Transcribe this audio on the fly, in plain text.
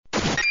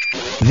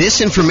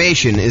This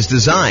information is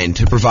designed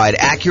to provide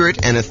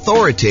accurate and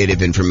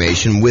authoritative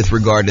information with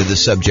regard to the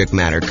subject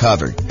matter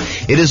covered.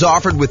 It is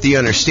offered with the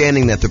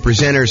understanding that the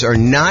presenters are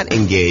not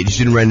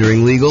engaged in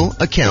rendering legal,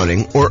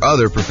 accounting, or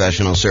other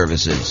professional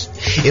services.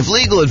 If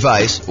legal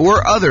advice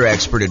or other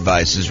expert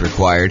advice is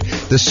required,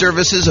 the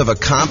services of a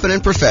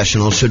competent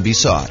professional should be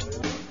sought.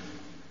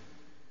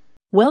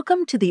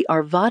 Welcome to the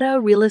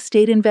Arvada Real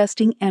Estate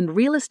Investing and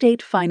Real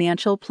Estate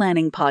Financial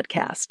Planning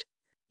Podcast.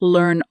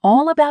 Learn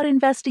all about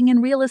investing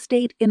in real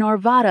estate in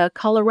Arvada,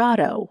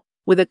 Colorado,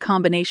 with a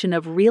combination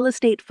of real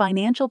estate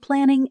financial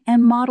planning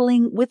and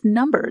modeling with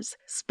numbers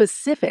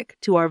specific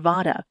to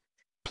Arvada,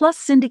 plus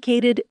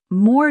syndicated,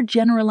 more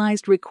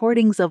generalized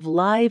recordings of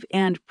live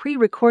and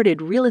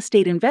pre-recorded real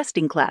estate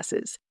investing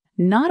classes,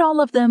 not all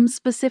of them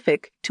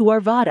specific to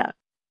Arvada.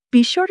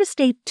 Be sure to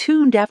stay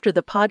tuned after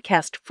the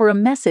podcast for a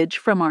message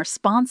from our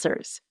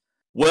sponsors.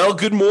 Well,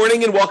 good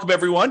morning and welcome,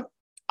 everyone.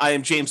 I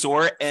am James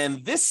Orr,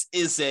 and this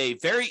is a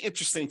very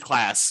interesting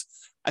class.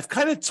 I've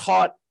kind of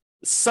taught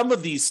some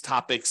of these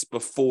topics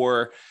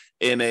before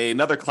in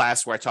another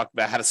class where I talked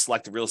about how to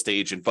select a real estate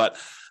agent, but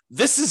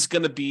this is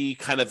going to be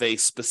kind of a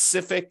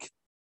specific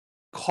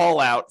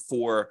call out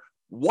for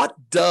what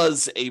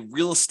does a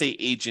real estate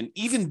agent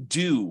even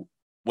do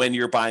when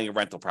you're buying a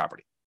rental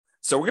property.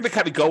 So we're going to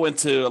kind of go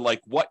into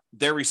like what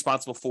they're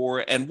responsible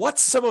for and what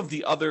some of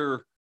the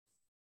other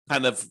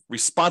kind of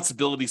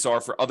responsibilities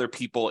are for other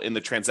people in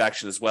the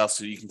transaction as well,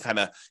 so you can kind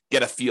of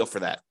get a feel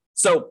for that.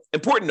 So,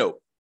 important note,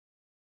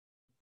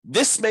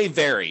 this may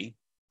vary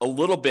a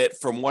little bit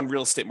from one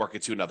real estate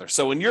market to another.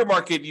 So in your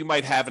market, you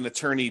might have an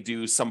attorney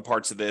do some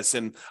parts of this.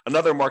 In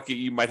another market,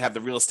 you might have the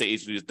real estate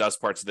agent who does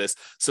parts of this.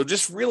 So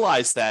just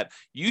realize that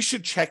you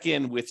should check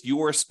in with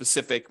your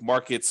specific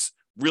market's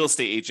real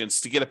estate agents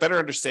to get a better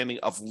understanding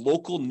of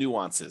local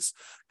nuances,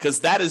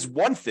 because that is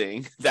one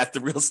thing that the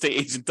real estate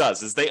agent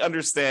does, is they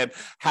understand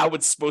how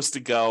it's supposed to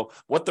go,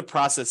 what the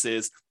process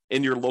is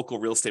in your local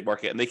real estate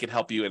market, and they can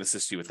help you and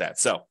assist you with that.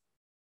 So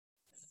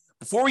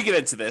before we get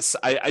into this,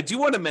 I do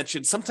want to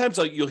mention, sometimes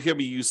you'll hear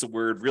me use the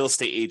word real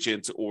estate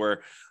agent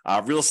or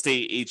real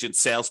estate agent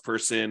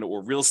salesperson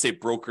or real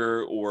estate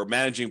broker or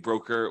managing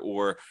broker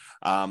or,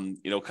 kind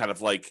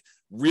of like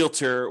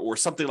realtor or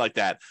something like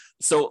that.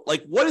 So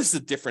like, what is the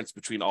difference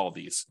between all of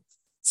these?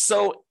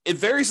 So it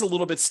varies a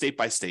little bit state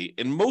by state.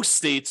 In most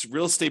states,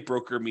 real estate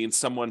broker means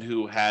someone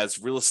who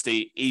has real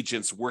estate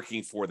agents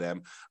working for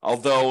them.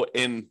 Although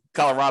in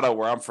Colorado,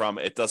 where I'm from,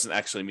 it doesn't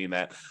actually mean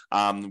that.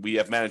 We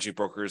have managing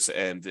brokers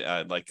and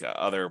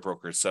other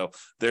brokers. So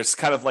there's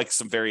kind of like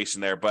some variation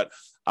there. But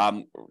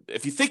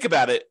if you think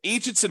about it,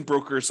 agents and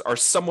brokers are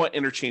somewhat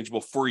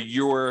interchangeable for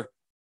your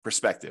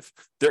perspective.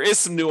 There is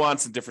some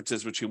nuance and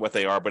differences between what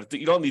they are, but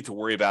you don't need to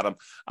worry about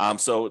them.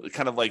 So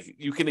kind of like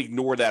you can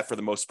ignore that for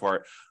the most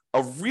part.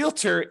 A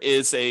realtor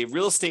is a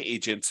real estate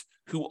agent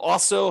who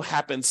also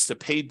happens to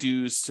pay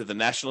dues to the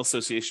National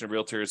Association of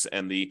Realtors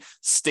and the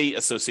State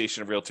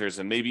Association of Realtors,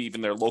 and maybe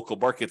even their local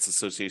markets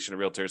association of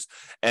realtors.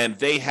 And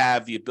they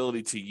have the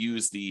ability to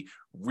use the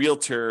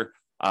realtor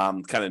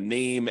kind of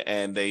name,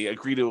 and they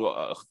agree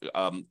to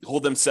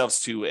hold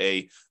themselves to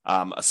a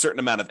certain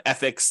amount of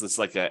ethics. It's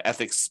like an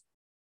ethics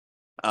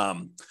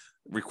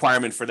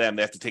requirement for them.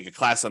 They have to take a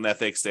class on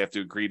ethics. They have to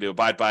agree to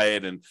abide by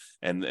it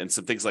and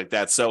some things like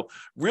that. So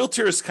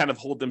realtors kind of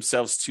hold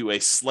themselves to a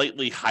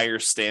slightly higher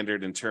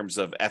standard in terms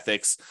of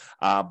ethics,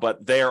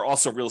 but they are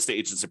also real estate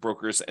agents and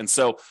brokers. And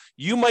so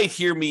you might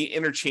hear me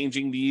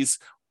interchanging these.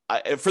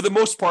 For the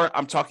most part,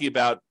 I'm talking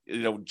about,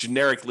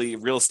 generically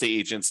real estate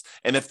agents.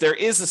 And if there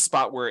is a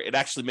spot where it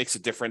actually makes a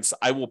difference,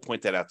 I will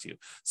point that out to you.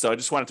 So I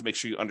just wanted to make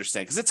sure you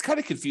understand, because it's kind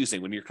of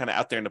confusing when you're kind of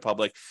out there in the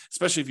public,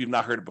 especially if you've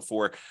not heard it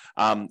before.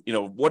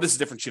 What is the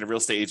difference between a real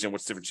estate agent?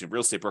 What's the difference between a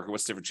real estate broker?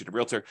 What's the difference between a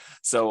realtor?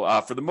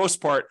 So for the most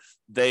part,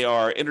 they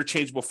are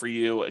interchangeable for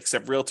you,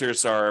 except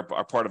realtors are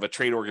part of a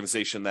trade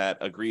organization that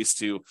agrees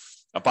to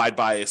abide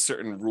by a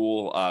certain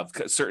rule,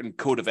 a certain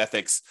code of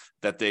ethics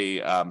that they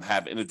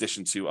have in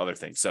addition to other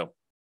things. So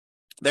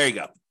there you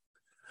go.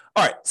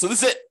 All right, so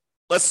this is it.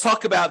 Let's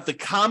talk about the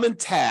common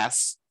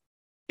tasks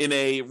in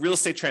a real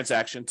estate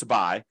transaction to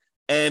buy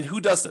and who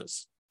does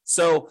those.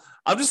 So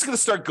I'm just going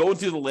to start going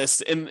through the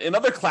list. In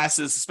other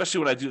classes, especially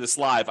when I do this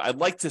live, I'd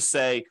like to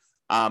say,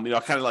 kind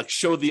of like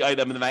show the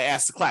item and then I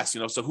ask the class,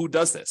 so who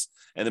does this?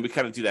 And then we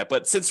kind of do that.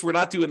 But since we're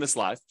not doing this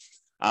live,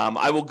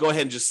 I will go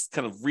ahead and just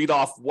kind of read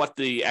off what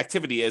the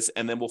activity is,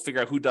 and then we'll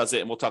figure out who does it,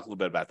 and we'll talk a little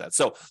bit about that.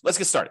 So let's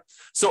get started.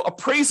 So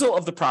appraisal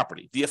of the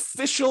property, the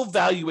official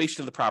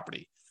valuation of the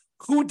property.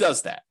 Who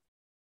does that?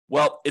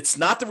 Well, it's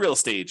not the real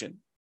estate agent.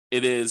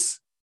 It is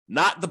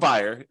not the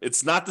buyer.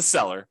 It's not the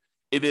seller.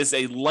 It is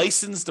a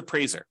licensed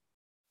appraiser.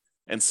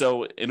 And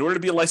so in order to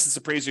be a licensed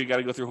appraiser, you got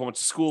to go through a whole bunch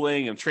of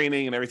schooling and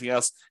training and everything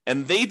else.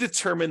 And they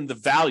determine the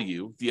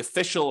value, the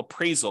official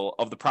appraisal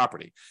of the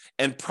property.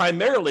 And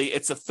primarily,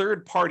 it's a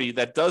third party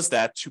that does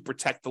that to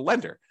protect the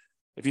lender.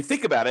 If you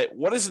think about it,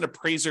 what is an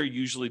appraiser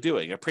usually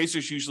doing? An appraiser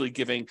is usually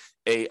giving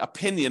an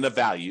opinion of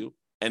value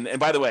And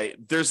by the way,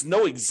 there's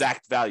no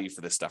exact value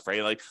for this stuff,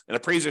 right? Like an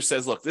appraiser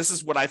says, look, this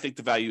is what I think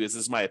the value is.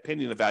 This is my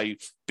opinion of value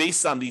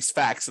based on these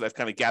facts that I've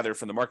kind of gathered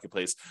from the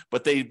marketplace.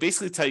 But they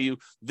basically tell you,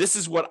 this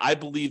is what I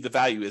believe the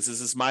value is.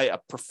 This is my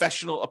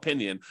professional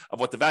opinion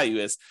of what the value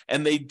is.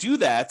 And they do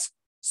that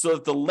so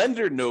that the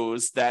lender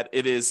knows that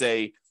it is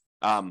a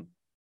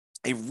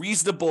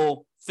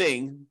reasonable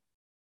thing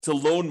to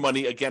loan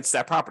money against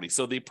that property.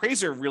 So the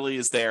appraiser really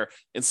is there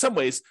in some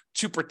ways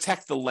to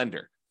protect the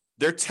lender.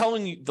 They're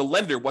telling the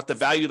lender what the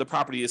value of the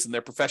property is in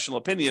their professional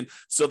opinion,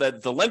 so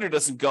that the lender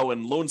doesn't go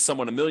and loan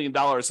someone $1 million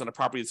on a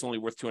property that's only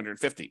worth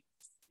 $250,000.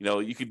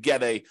 You could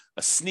get a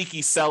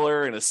sneaky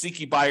seller and a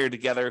sneaky buyer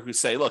together who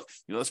say, look,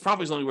 this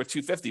property is only worth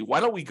 $250,000. Why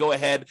don't we go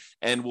ahead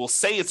and we'll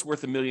say it's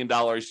worth $1 million.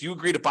 You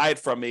agree to buy it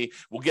from me.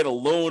 We'll get a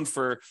loan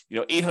for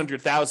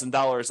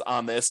 $800,000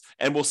 on this,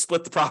 and we'll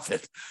split the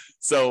profit.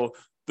 So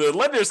the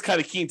lender is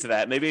kind of keen to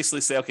that. And they basically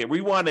say, okay,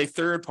 we want a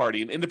third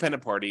party, an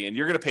independent party, and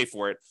you're going to pay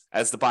for it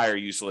as the buyer,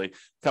 usually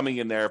coming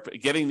in there,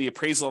 getting the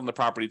appraisal on the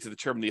property to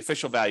determine the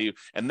official value.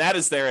 And that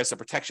is there as a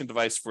protection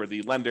device for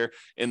the lender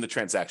in the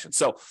transaction.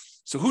 So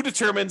who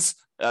determines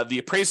the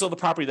appraisal of the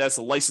property? That's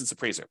a licensed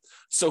appraiser.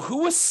 So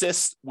who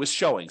assists with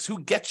showings?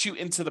 Who gets you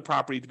into the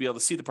property to be able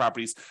to see the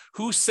properties?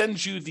 Who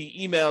sends you the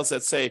emails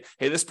that say,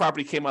 hey, this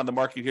property came on the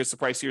market. Here's the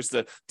price. Here's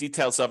the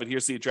details of it.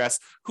 Here's the address.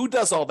 Who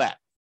does all that?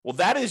 Well,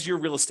 that is your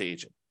real estate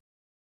agent.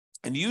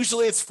 And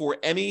usually it's for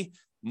any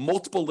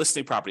multiple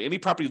listing property, any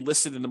property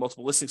listed in the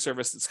multiple listing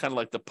service. It's kind of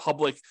like the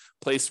public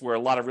place where a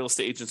lot of real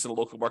estate agents in the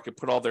local market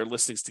put all their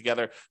listings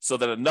together so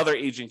that another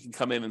agent can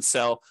come in and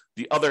sell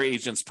the other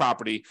agent's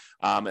property.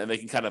 And they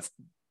can kind of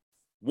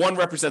one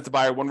represent the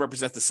buyer, one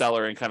represent the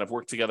seller, and kind of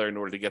work together in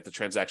order to get the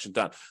transaction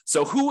done.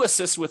 So who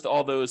assists with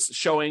all those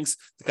showings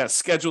to kind of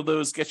schedule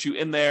those, get you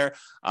in there,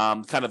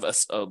 kind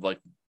of like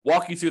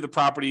walk you through the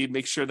property,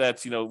 make sure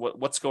that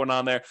what's going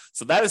on there.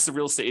 So that is the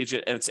real estate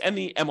agent, and it's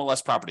any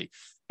MLS property.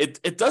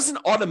 It doesn't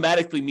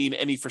automatically mean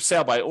any for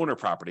sale by owner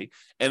property,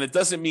 and it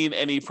doesn't mean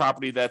any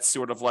property that's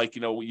sort of like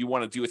you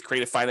want to do with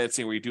creative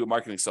financing where you do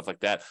marketing, stuff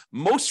like that.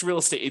 Most real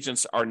estate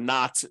agents are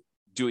not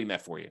doing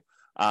that for you.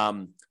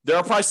 There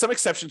are probably some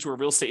exceptions where a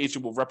real estate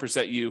agent will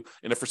represent you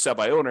in a for sale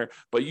by owner,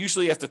 but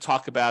usually you have to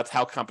talk about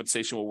how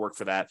compensation will work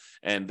for that,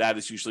 and that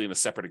is usually in a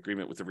separate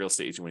agreement with the real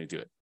estate agent when you do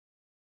it.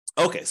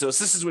 Okay, so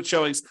assistance with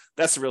showings,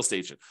 that's the real estate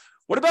agent.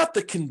 What about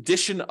the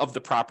condition of the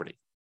property?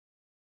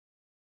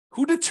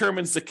 Who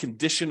determines the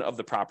condition of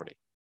the property?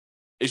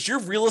 Is your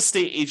real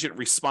estate agent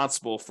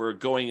responsible for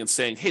going and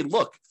saying, hey,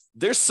 look,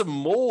 there's some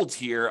mold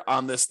here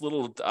on this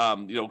little,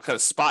 kind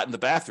of spot in the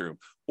bathroom?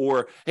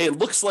 Or, hey, it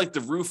looks like the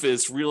roof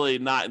is really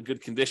not in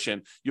good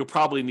condition. You'll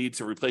probably need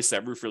to replace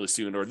that roof really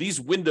soon. Or these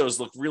windows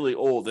look really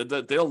old. They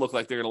don't look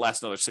like they're going to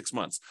last another 6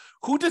 months.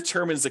 Who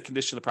determines the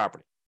condition of the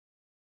property?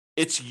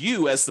 It's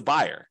you as the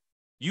buyer.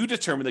 You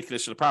determine the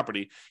condition of the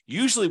property,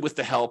 usually with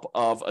the help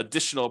of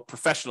additional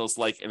professionals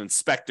like an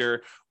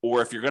inspector,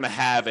 or if you're going to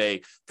have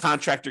a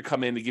contractor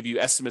come in to give you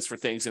estimates for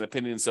things and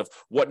opinions of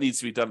what needs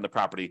to be done in the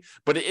property.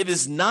 But it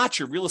is not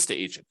your real estate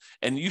agent,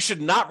 and you should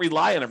not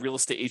rely on a real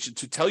estate agent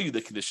to tell you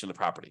the condition of the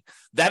property.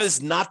 That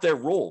is not their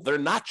role. They're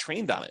not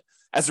trained on it.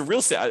 As a real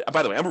estate,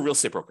 by the way, I'm a real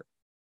estate broker.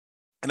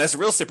 And as a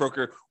real estate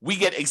broker, we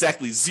get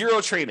exactly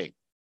zero training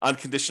on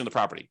condition of the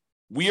property.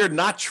 We are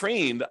not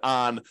trained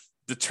on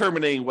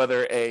determining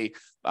whether a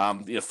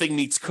thing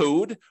meets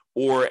code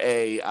or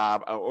a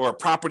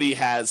property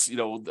has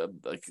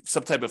like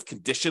some type of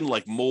condition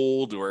like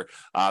mold or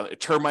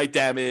termite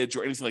damage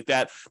or anything like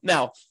that.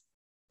 Now,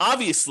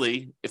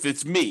 obviously, if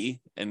it's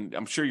me, and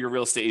I'm sure your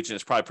real estate agent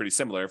is probably pretty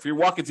similar, if you're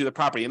walking through the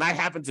property and I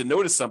happen to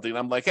notice something, and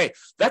I'm like, hey,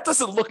 that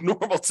doesn't look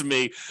normal to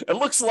me. It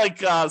looks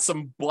like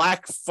some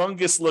black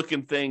fungus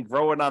looking thing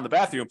growing on the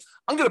bathroom.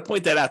 I'm going to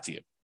point that out to you.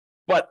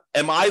 But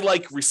am I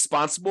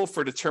responsible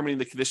for determining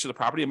the condition of the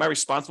property? Am I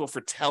responsible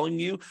for telling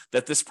you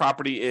that this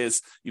property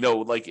is,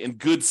 in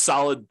good,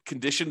 solid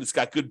condition? It's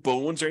got good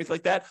bones or anything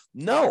like that?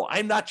 No,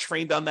 I'm not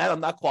trained on that.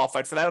 I'm not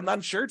qualified for that. I'm not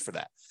insured for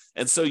that.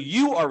 And so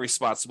you are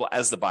responsible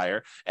as the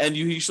buyer, and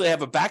you usually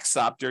have a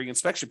backstop during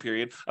inspection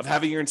period of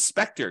having your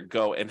inspector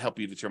go and help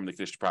you determine the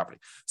condition of the property.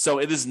 So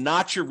it is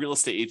not your real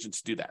estate agent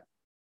to do that.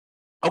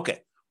 Okay,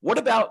 what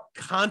about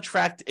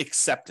contract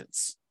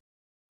acceptance?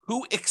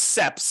 Who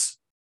accepts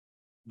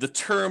the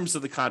terms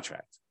of the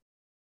contract?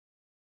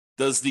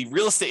 Does the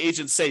real estate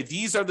agent say,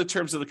 these are the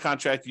terms of the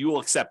contract, you will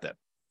accept them?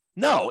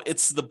 No,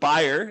 it's the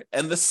buyer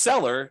and the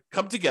seller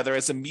come together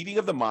as a meeting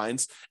of the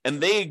minds, and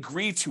they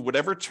agree to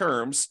whatever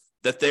terms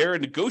that they're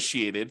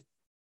negotiated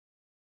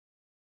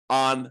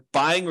on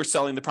buying or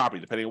selling the property,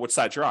 depending on which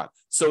side you're on.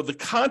 So the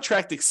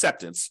contract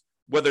acceptance,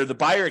 whether the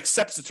buyer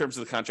accepts the terms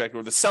of the contract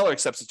or the seller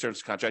accepts the terms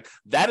of the contract,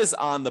 that is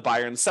on the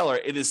buyer and the seller.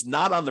 It is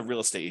not on the real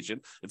estate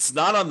agent. It's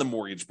not on the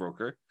mortgage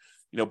broker.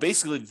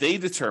 Basically,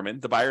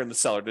 the buyer and the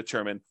seller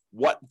determine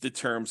what the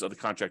terms of the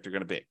contract are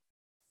going to be.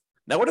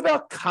 Now, what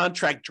about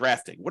contract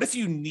drafting? What if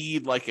you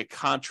need a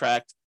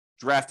contract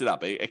drafted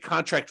up, a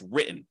contract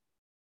written,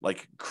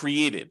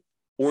 created,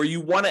 or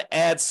you want to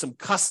add some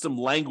custom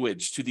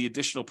language to the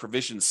additional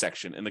provisions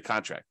section in the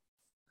contract?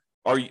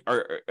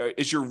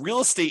 Is your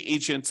real estate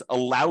agent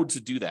allowed to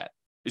do that?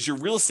 Is your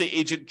real estate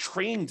agent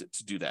trained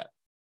to do that?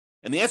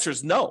 And the answer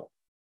is no.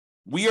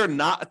 We are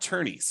not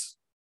attorneys.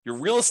 Your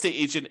real estate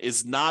agent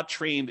is not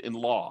trained in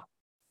law.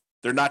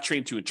 They're not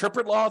trained to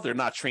interpret law. They're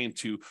not trained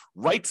to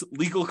write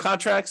legal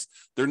contracts.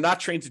 They're not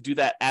trained to do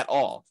that at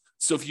all.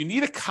 So if you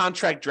need a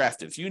contract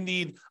drafted, if you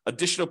need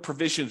additional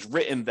provisions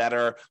written that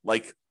are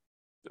like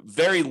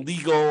very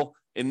legal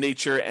in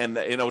nature, and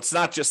it's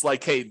not just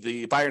like, hey,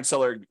 the buyer and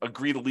seller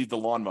agree to leave the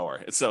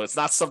lawnmower. So it's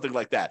not something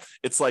like that.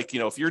 It's like,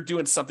 if you're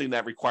doing something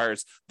that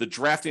requires the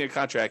drafting of a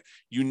contract,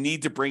 you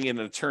need to bring in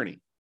an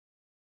attorney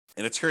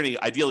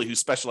ideally who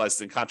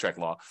specializes in contract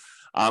law,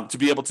 to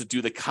be able to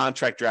do the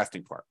contract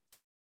drafting part.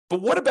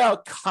 But what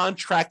about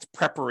contract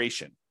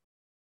preparation?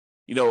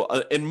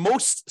 In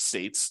most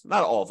states,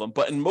 not all of them,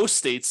 but in most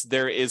states,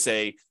 there is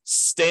a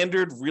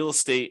standard real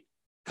estate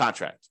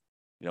contract.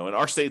 In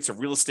our state,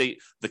 it's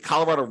the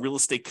Colorado Real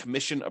Estate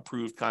Commission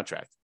approved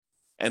contract.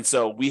 And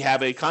so we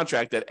have a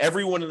contract that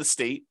everyone in the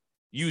state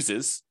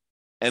uses.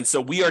 And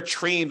so we are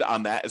trained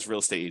on that as real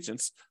estate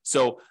agents.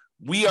 So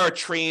we are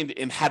trained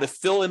in how to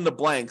fill in the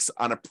blanks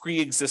on a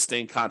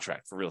pre-existing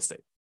contract for real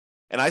estate.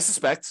 And I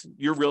suspect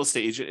your real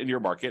estate agent in your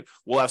market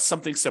will have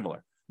something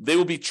similar. They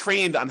will be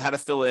trained on how to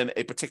fill in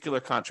a particular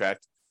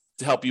contract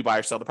to help you buy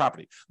or sell the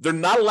property. They're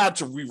not allowed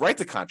to rewrite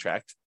the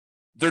contract.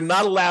 They're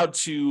not allowed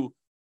to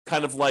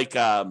kind of like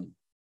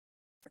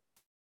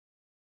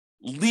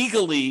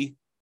legally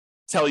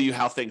tell you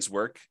how things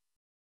work.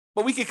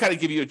 But we can kind of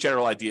give you a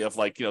general idea of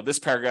like, this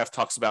paragraph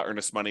talks about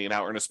earnest money and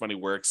how earnest money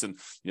works. And,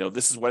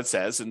 this is what it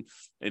says. And,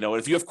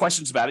 if you have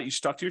questions about it, you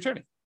should talk to your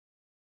attorney.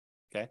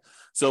 Okay.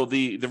 So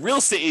the real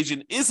estate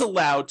agent is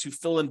allowed to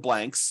fill in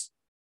blanks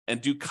and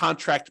do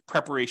contract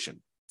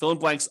preparation, fill in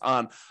blanks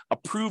on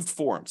approved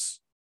forms.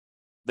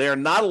 They are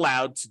not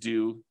allowed to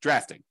do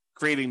drafting,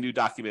 creating new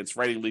documents,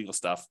 writing legal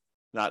stuff.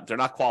 They're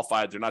not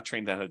qualified. They're not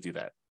trained on how to do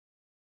that.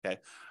 Okay.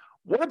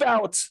 What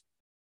about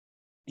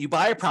you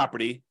buy a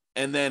property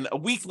and then a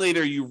week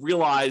later you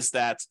realize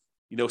that,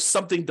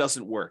 something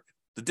doesn't work.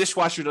 The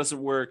dishwasher doesn't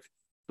work.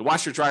 The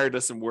washer dryer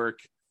doesn't work.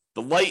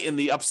 The light in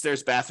the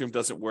upstairs bathroom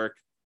doesn't work.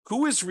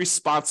 Who is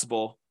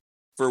responsible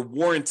for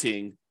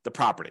warranting the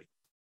property?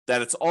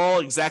 That it's all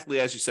exactly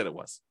as you said it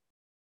was.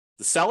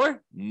 The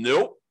seller?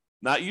 Nope,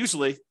 not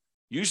usually.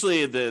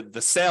 Usually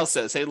the sale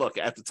says, hey, look,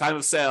 at the time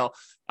of sale,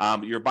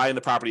 you're buying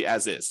the property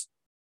as is.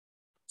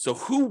 So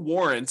who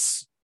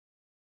warrants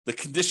the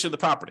condition of the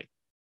property?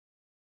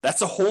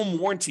 That's a home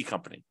warranty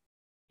company.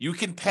 You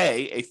can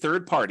pay a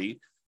third party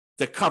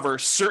to cover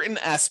certain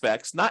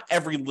aspects, not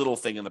every little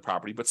thing in the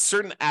property, but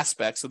certain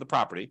aspects of the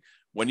property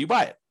when you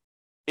buy it.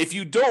 If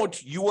you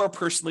don't, you are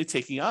personally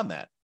taking on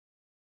that.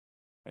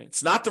 Right?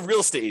 It's not the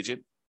real estate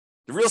agent.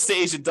 The real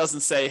estate agent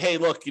doesn't say, hey,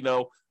 look,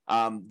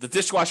 the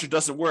dishwasher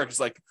doesn't work. It's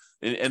like,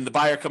 and the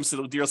buyer comes to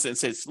the dealer and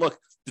says, look,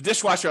 the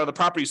dishwasher on the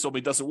property you sold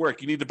me doesn't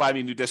work. You need to buy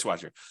me a new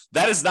dishwasher.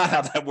 That is not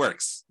how that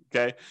works.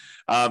 Okay.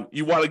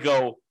 You want to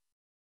go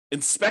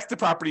inspect the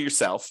property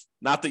yourself.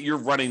 Not that you're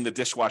running the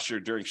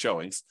dishwasher during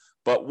showings,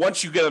 but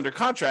once you get under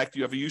contract,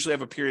 you usually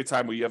have a period of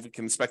time where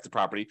can inspect the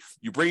property.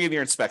 You bring in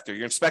your inspector.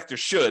 Your inspector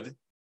should,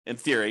 in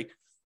theory,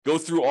 go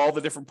through all the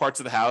different parts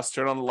of the house,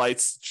 turn on the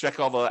lights, check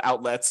all the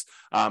outlets,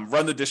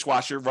 run the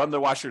dishwasher, run the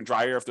washer and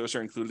dryer if those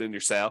are included in your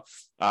sale,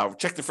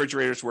 check the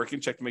refrigerator's working,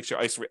 check to make sure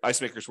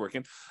ice maker's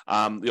working,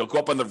 go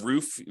up on the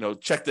roof,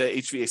 check the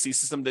HVAC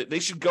system. They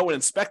should go and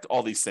inspect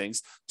all these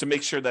things to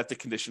make sure that the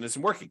condition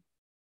isn't working.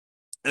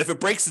 And if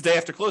it breaks the day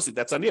after closing,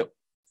 that's on you,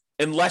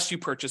 unless you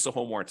purchase a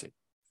home warranty.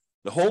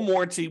 The home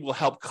warranty will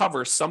help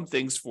cover some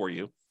things for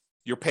you.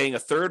 You're paying a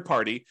third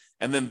party,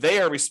 and then they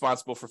are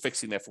responsible for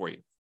fixing that for you.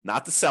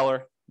 Not the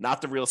seller,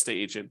 not the real estate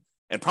agent,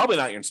 and probably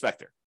not your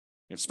inspector.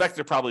 Your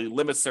inspector probably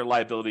limits their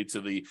liability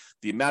to the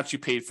amount you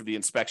paid for the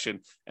inspection,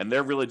 and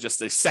they're really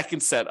just a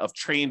second set of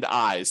trained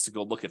eyes to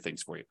go look at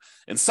things for you.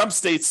 In some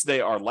states,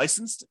 they are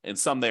licensed, and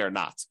some they are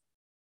not.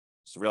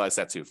 So realize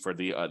that too for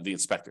the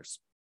inspectors.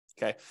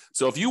 Okay,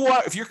 so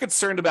if you're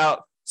concerned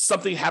about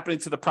something happening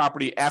to the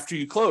property after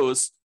you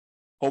close,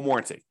 home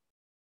warranty.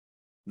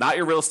 Not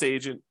your real estate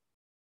agent,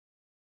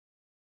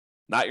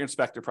 not your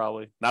inspector,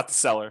 probably not the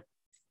seller.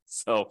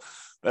 So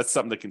that's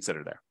something to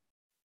consider there.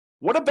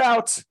 What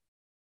about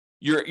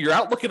you're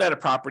out looking at a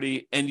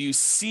property and you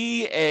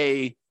see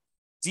a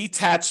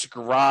detached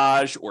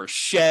garage or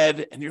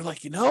shed, and you're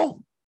like,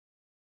 the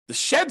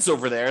shed's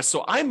over there,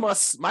 so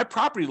my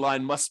property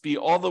line must be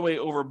all the way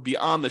over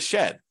beyond the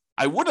shed.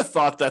 I would have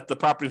thought that the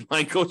property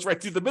line goes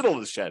right through the middle of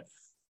the shed.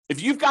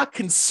 If you've got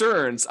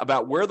concerns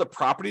about where the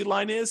property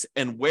line is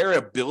and where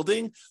a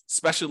building,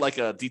 especially like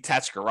a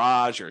detached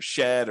garage or a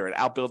shed or an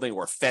outbuilding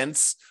or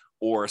fence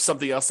or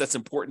something else that's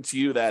important to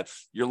you, that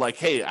you're like,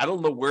 hey, I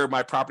don't know where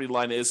my property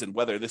line is and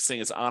whether this thing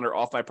is on or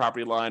off my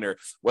property line, or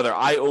whether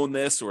I own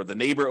this or the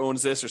neighbor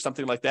owns this or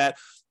something like that,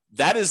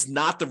 that is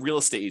not the real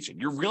estate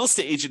agent. Your real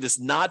estate agent is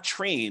not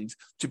trained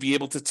to be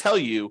able to tell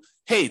you,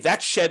 hey,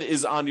 that shed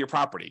is on your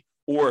property,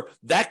 or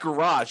that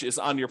garage is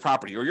on your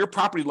property, or your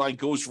property line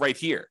goes right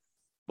here.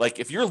 Like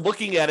if you're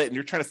looking at it and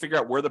you're trying to figure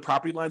out where the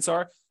property lines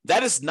are,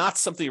 that is not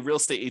something a real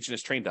estate agent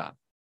is trained on.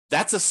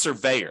 That's a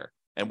surveyor.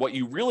 And what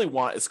you really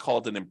want is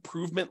called an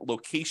improvement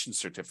location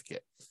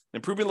certificate. An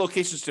improvement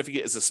location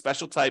certificate is a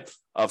special type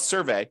of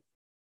survey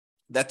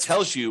that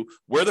tells you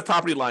where the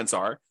property lines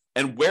are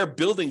and where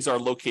buildings are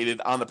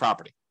located on the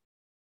property.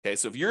 Okay,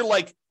 so if you're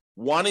like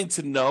wanting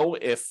to know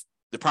if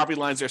the property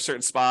lines are a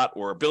certain spot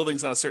or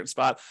buildings on a certain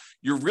spot,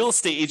 your real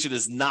estate agent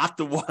is not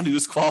the one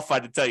who's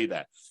qualified to tell you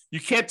that. You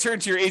can't turn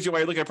to your agent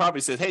while you're looking at property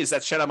and say, hey, is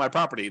that shed on my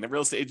property? And the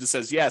real estate agent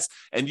says yes,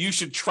 and you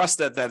should trust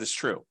that that is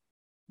true.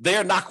 They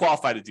are not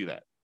qualified to do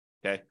that.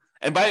 Okay.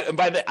 And by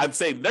that, I'm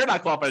saying they're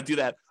not qualified to do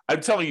that.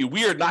 I'm telling you,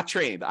 we are not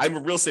trained. I'm a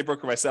real estate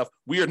broker myself.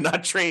 We are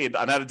not trained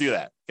on how to do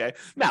that. Okay.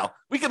 Now,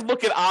 we can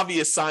look at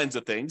obvious signs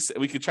of things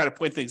and we can try to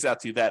point things out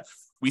to you that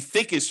we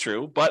think is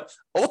true, but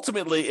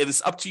ultimately it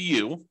is up to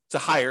you to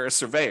hire a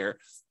surveyor.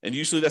 And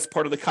usually that's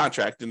part of the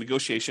contract, the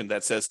negotiation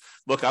that says,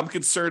 look, I'm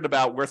concerned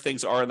about where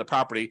things are in the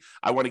property.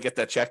 I want to get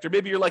that checked. Or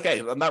maybe you're like, hey,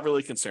 I'm not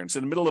really concerned. It's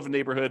in the middle of a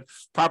neighborhood.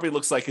 Property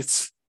looks like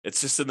it's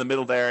just in the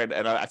middle there.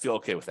 And I feel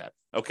okay with that.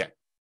 Okay.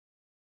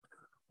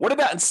 What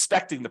about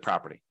inspecting the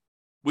property?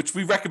 Which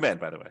we recommend,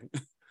 by the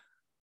way.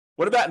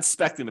 What about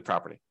inspecting the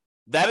property?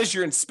 That is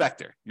your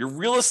inspector. Your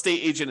real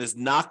estate agent is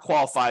not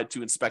qualified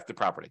to inspect the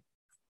property.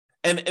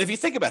 And if you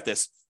think about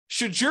this,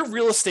 should your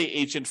real estate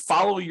agent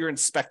follow your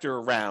inspector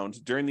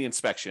around during the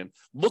inspection,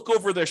 look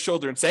over their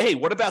shoulder and say, hey,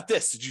 what about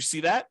this? Did you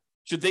see that?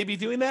 Should they be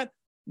doing that?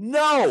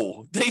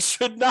 No, they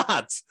should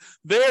not.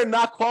 They're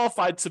not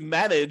qualified to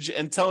manage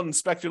and tell an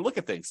inspector to look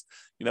at things.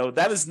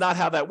 That is not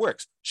how that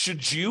works.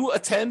 Should you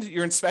attend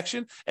your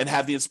inspection and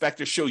have the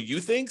inspector show you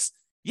things?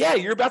 Yeah,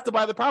 you're about to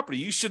buy the property.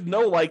 You should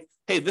know, like,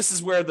 hey, this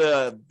is where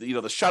the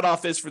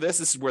shutoff is for this.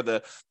 This is where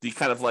the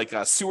kind of like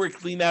sewer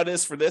clean out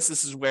is for this.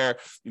 This is where,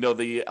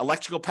 the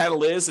electrical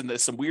panel is, and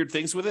there's some weird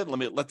things with it.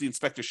 Let the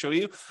inspector show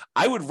you.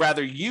 I would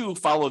rather you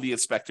follow the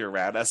inspector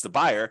around as the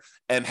buyer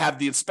and have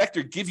the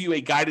inspector give you a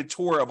guided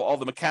tour of all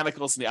the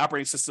mechanicals and the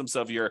operating systems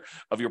of your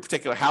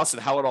particular house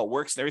and how it all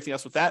works and everything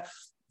else with that.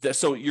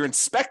 So your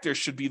inspector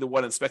should be the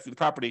one inspecting the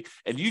property,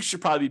 and you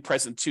should probably be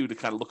present too to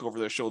kind of look over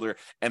their shoulder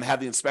and have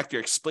the inspector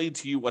explain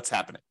to you what's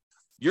happening.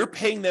 You're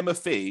paying them a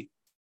fee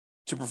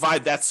to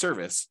provide that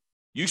service.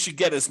 You should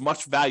get as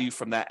much value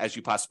from that as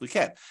you possibly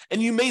can.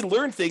 And you may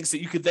learn things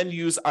that you could then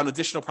use on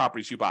additional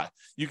properties you buy.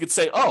 You could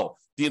say, oh,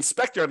 the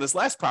inspector on this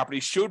last property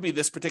showed me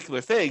this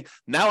particular thing.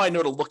 Now I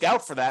know to look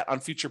out for that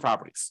on future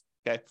properties.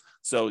 Okay.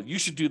 So you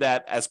should do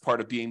that as part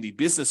of being the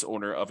business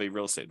owner of a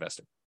real estate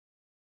investor.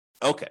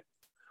 Okay.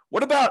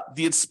 What about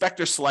the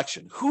inspector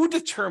selection? Who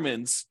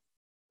determines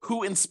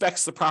who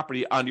inspects the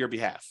property on your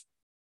behalf?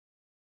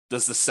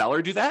 Does the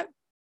seller do that?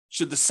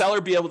 Should the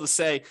seller be able to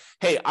say,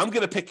 hey, I'm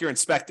going to pick your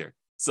inspector,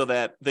 so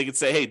that they can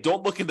say, hey,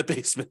 don't look in the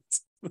basement?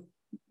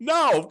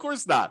 No, of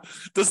course not.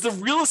 Does the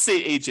real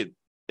estate agent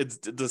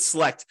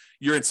select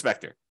your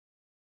inspector?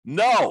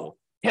 No.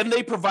 Can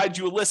they provide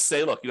you a list?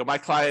 Say, look, my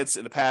clients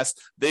in the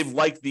past, they've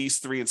liked these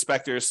 3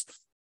 inspectors,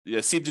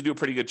 seem to do a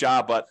pretty good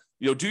job, but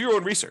do your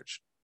own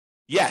research.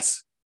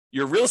 Yes.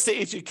 Your real estate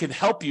agent can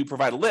help you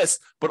provide a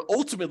list, but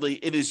ultimately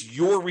it is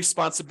your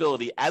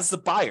responsibility as the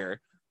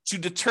buyer to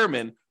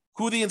determine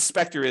who the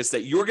inspector is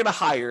that you're going to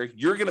hire,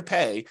 you're going to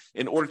pay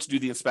in order to do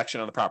the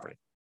inspection on the property.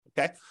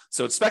 Okay.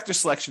 So inspector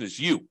selection is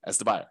you as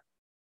the buyer.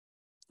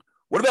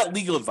 What about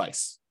legal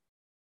advice?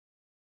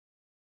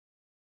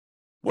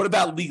 What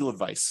about legal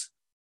advice?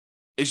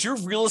 Is your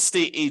real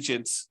estate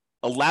agent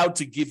allowed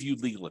to give you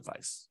legal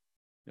advice?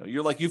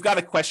 You're like, you've got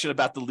a question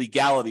about the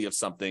legality of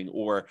something,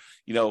 or,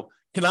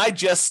 can I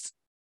just,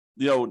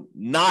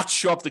 not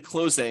show up to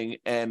closing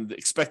and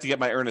expect to get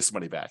my earnest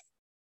money back?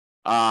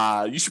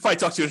 You should probably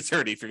talk to an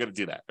attorney if you're going to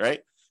do that,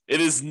 right? It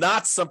is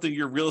not something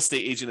your real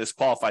estate agent is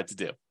qualified to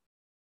do.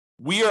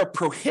 We are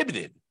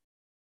prohibited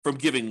from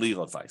giving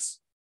legal advice.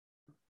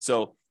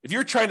 So if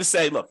you're trying to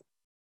say, look,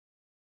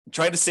 I'm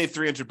trying to save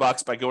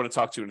 $300 by going to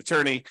talk to an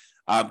attorney,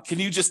 can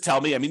you just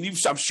tell me? I mean,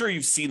 I'm sure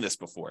you've seen this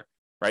before,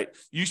 right?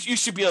 You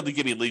should be able to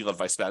give me legal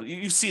advice about it.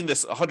 You've seen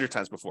this 100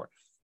 times before.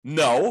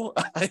 No,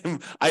 I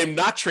am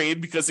not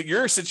trained, because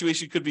your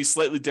situation could be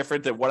slightly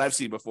different than what I've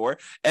seen before.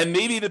 And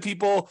maybe the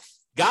people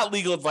got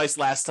legal advice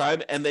last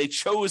time and they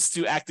chose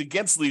to act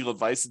against legal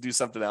advice and do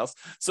something else.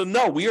 So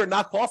no, we are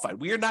not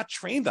qualified. We are not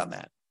trained on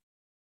that.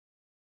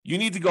 You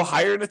need to go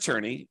hire an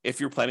attorney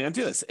if you're planning on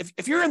doing this.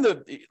 If you're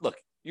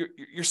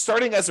you're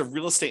starting as a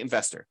real estate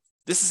investor.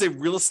 This is a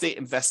real estate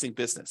investing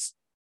business.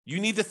 You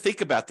need to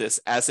think about this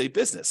as a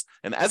business.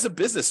 And as a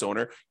business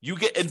owner, you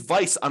get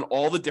advice on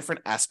all the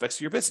different aspects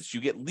of your business.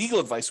 You get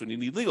legal advice when you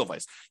need legal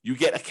advice. You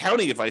get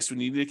accounting advice when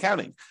you need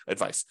accounting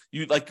advice.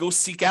 You go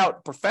seek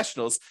out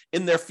professionals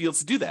in their fields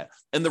to do that.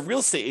 And the real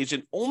estate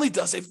agent only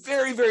does a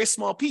very, very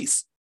small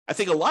piece. I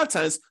think a lot of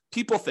times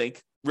people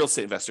think, real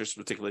estate investors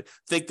particularly,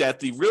 think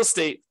that the real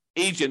estate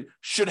agent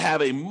should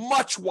have a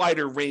much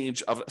wider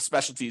range of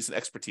specialties and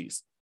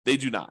expertise. They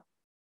do not.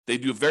 They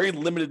do a very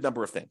limited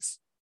number of things.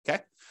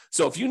 Okay.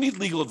 So if you need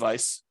legal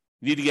advice,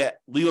 you need to get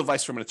legal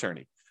advice from an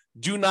attorney.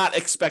 do not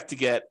expect to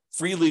get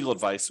free legal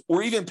advice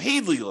or even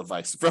paid legal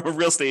advice from a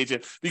real estate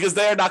agent because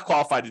they are not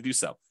qualified to do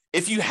so.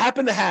 If you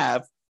happen to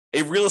have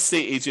a real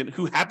estate agent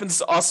who happens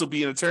to also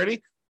be an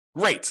attorney,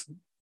 great.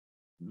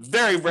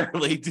 Very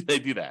rarely do they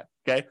do that,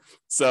 okay?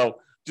 So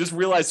just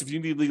realize if you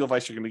need legal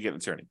advice, you're going to get an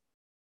attorney.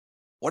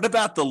 What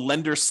about the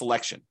lender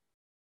selection?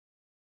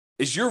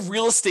 Is your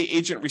real estate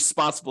agent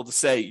responsible to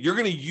say, you're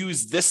going to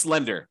use this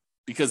lender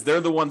because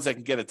they're the ones that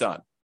can get it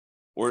done?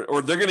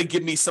 Or they're going to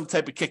give me some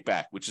type of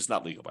kickback, which is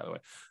not legal, by the way,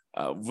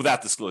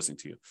 without disclosing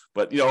to you.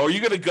 But, are you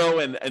going to go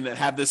and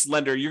have this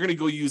lender, you're going to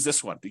go use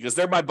this one because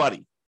they're my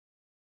buddy?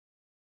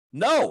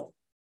 No,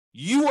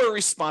 you are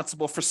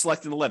responsible for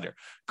selecting the lender.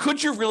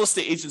 Could your real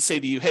estate agent say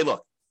to you, hey,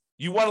 look,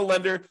 you want a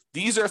lender?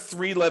 These are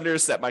 3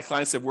 lenders that my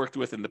clients have worked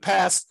with in the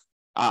past.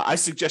 I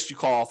suggest you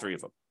call all 3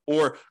 of them.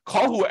 Or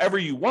call whoever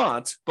you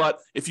want, but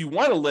if you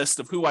want a list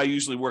of who I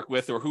usually work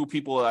with or who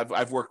people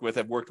I've worked with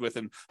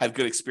and have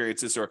good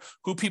experiences, or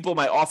who people in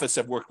my office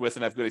have worked with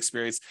and have good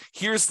experience,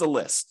 here's the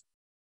list.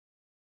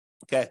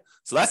 Okay,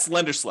 so that's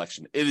lender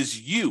selection. It is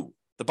you,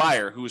 the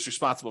buyer, who is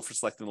responsible for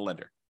selecting the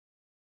lender.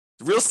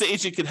 The real estate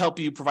agent can help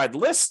you provide the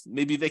list.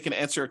 Maybe they can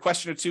answer a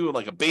question or two,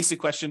 like a basic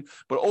question,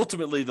 but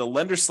ultimately the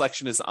lender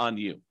selection is on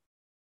you.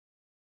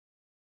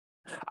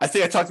 I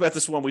think I talked about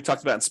this when we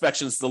talked about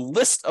inspections, the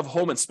list of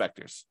home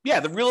inspectors. Yeah,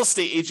 the real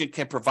estate agent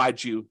can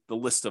provide you the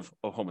list of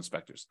home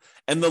inspectors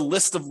and the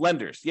list of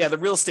lenders. Yeah, the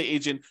real estate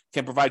agent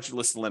can provide you a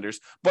list of lenders,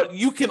 but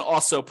you can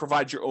also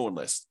provide your own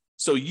list.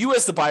 So you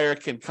as the buyer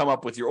can come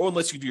up with your own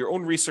list. You do your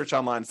own research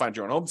online, find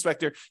your own home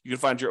inspector. You can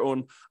find your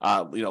own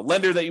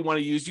lender that you want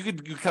to use. You can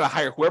kind of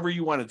hire whoever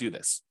you want to do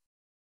this.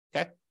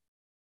 Okay.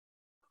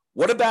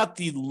 What about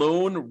the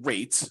loan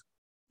rate,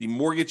 the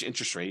mortgage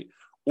interest rate,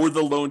 or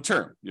the loan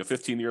term?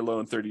 15-year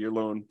loan, 30-year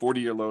loan,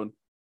 40-year loan.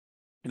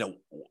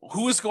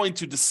 Who is going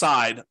to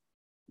decide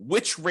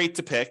which rate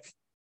to pick,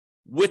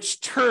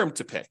 which term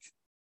to pick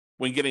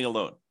when getting a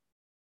loan?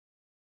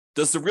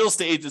 Does the real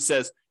estate agent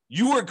says,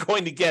 you are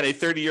going to get a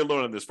 30-year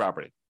loan on this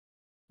property?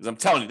 Because I'm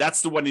telling you,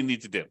 that's the one you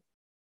need to do.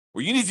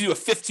 Or you need to do a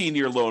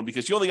 15-year loan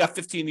because you only got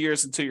 15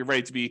 years until you're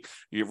ready to be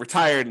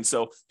retired. And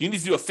so you need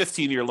to do a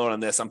 15-year loan on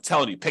this. I'm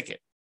telling you, pick it.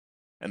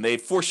 And they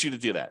force you to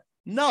do that.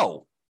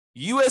 No,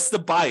 you as the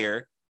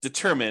buyer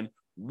determine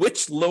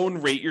which loan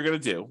rate you're going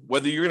to do,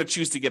 whether you're going to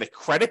choose to get a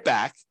credit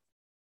back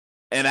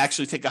and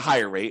actually take a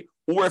higher rate,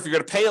 or if you're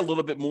going to pay a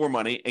little bit more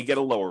money and get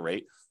a lower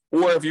rate,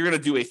 or if you're going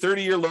to do a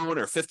 30-year loan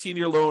or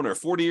 15-year loan or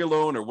 40-year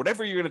loan or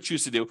whatever you're going to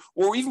choose to do,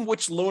 or even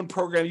which loan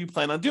program you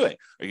plan on doing.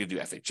 Are you going to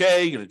do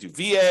FHA? You're going to do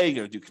VA? You're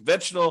going to do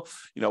conventional?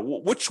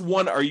 Which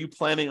one are you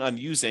planning on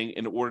using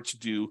in order to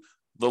do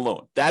the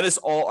loan? That is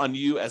all on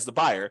you as the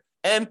buyer,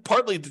 and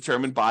partly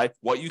determined by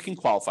what you can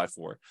qualify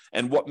for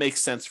and what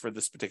makes sense for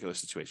this particular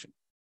situation.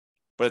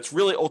 But it's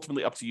really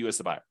ultimately up to you as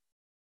the buyer.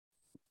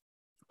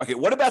 Okay,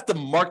 what about the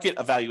market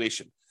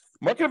evaluation?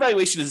 Market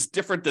evaluation is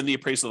different than the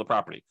appraisal of the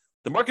property.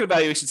 The market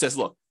evaluation says,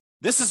 look,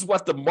 this is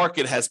what the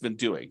market has been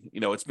doing.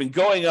 It's been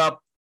going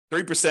up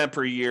 3%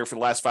 per year for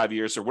the last 5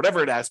 years or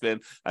whatever it has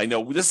been. I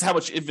know this is how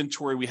much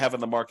inventory we have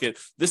in the market.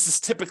 This is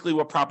typically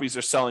what properties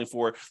are selling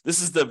for.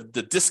 This is the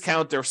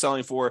discount they're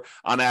selling for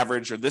on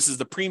average, or this is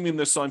the premium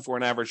they're selling for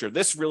on average, or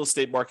this real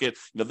estate market,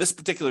 this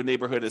particular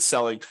neighborhood is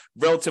selling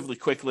relatively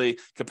quickly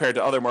compared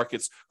to other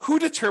markets. Who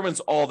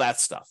determines all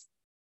that stuff?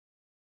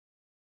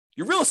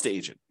 Your real estate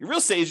agent. Your real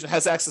estate agent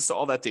has access to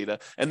all that data,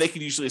 and they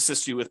can usually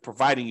assist you with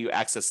providing you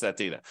access to that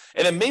data.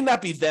 And it may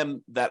not be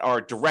them that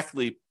are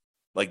directly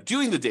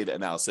doing the data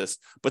analysis,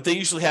 but they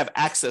usually have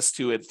access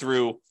to it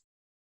through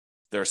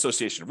their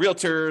association of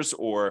realtors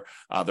or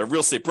their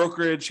real estate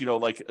brokerage.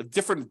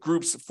 Different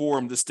groups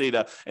form this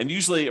data, and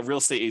usually a real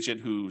estate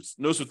agent who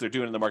knows what they're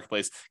doing in the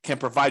marketplace can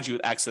provide you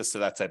with access to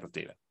that type of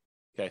data.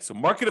 Okay, so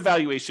market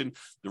evaluation,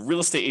 the real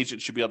estate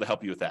agent should be able to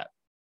help you with that.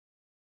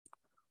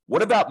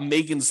 What about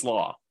Megan's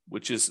Law,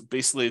 which is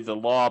basically the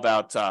law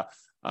about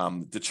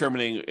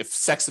determining if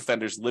sex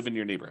offenders live in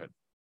your neighborhood?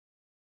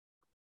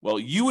 Well,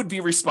 you would be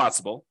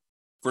responsible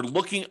for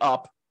looking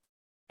up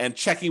and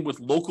checking with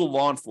local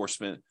law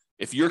enforcement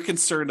if you're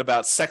concerned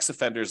about sex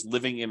offenders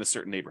living in a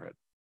certain neighborhood.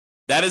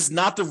 That is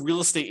not the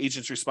real estate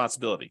agent's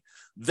responsibility.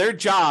 Their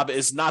job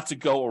is not to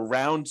go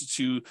around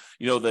to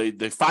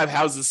the 5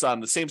 houses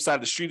on the same side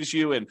of the street as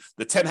you and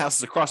the 10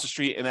 houses across the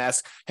street and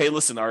ask, hey,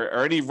 listen,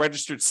 are any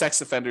registered sex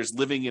offenders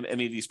living in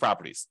any of these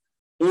properties?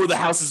 Or the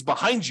houses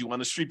behind you, on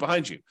the street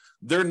behind you.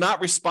 They're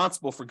not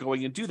responsible for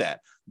going and do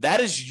that.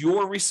 That is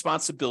your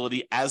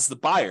responsibility as the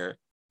buyer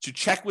to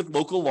check with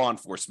local law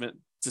enforcement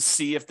to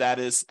see if that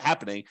is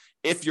happening,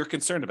 if you're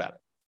concerned about it.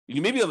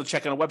 You may be able to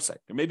check on a website.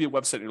 There may be a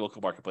website in your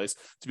local marketplace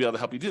to be able to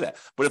help you do that.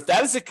 But if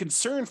that is a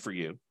concern for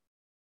you,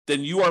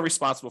 then you are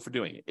responsible for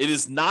doing it. It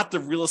is not the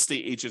real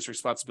estate agent's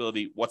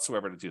responsibility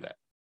whatsoever to do that.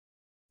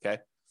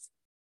 Okay?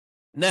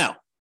 Now,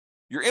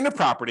 you're in a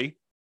property,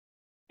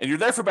 and you're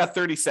there for about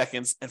 30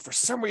 seconds, and for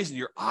some reason,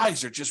 your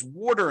eyes are just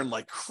watering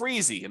like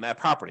crazy in that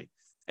property.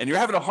 and you're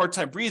having a hard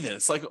time breathing.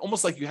 It's like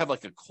almost like you have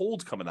like a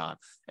cold coming on,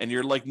 and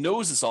your like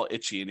nose is all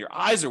itchy and your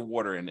eyes are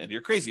watering and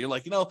you're crazy. You're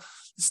like,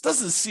 this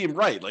doesn't seem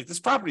right. Like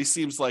this property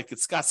seems like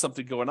it's got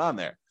something going on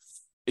there.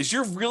 Is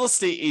your real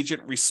estate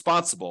agent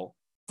responsible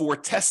for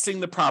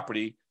testing the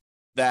property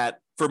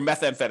for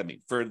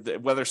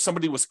methamphetamine, whether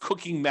somebody was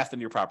cooking meth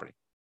in your property,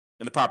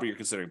 in the property you're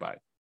considering buying?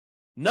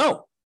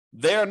 No,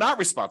 they are not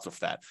responsible for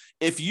that.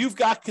 If you've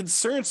got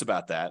concerns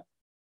about that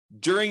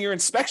during your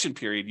inspection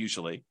period,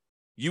 usually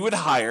you would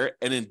hire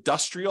an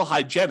industrial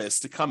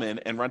hygienist to come in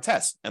and run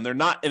tests, and they're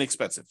not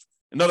inexpensive.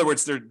 In other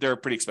words, they're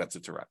pretty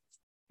expensive to run. I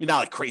mean, not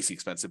like crazy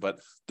expensive, but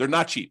they're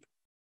not cheap.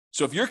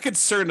 So if you're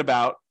concerned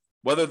about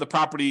whether the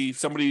property,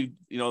 somebody,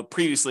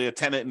 previously a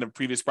tenant in the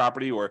previous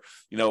property, or,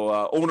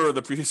 owner of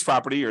the previous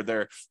property, or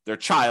their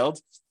child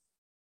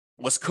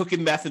was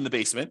cooking meth in the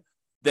basement,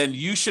 then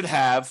you should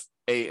have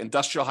a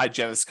industrial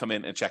hygienist come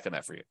in and check on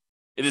that for you.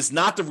 It is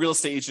not the real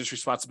estate agent's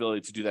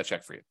responsibility to do that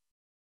check for you.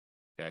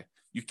 Okay.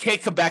 You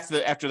can't come back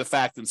after the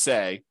fact and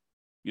say,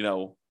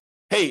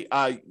 hey,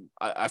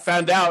 I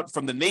found out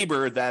from the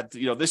neighbor that,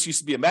 this used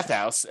to be a meth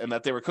house and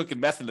that they were cooking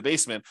meth in the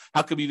basement.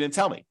 How come you didn't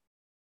tell me?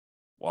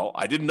 Well,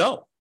 I didn't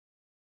know.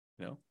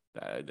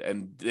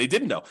 And they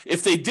didn't know.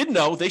 If they did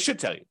know, they should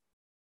tell you,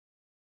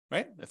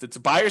 right? If it's a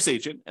buyer's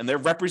agent and they're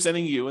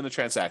representing you in the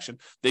transaction,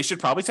 they should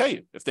probably tell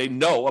you if they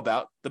know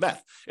about the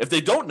meth. If they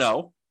don't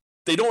know,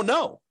 they don't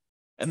know.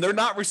 And they're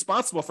not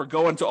responsible for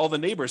going to all the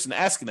neighbors and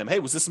asking them, hey,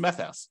 was this a meth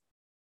house?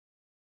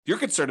 If you're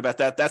concerned about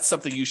that, that's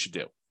something you should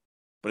do.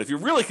 But if you're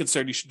really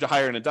concerned, you should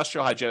hire an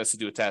industrial hygienist to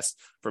do a test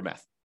for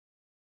meth.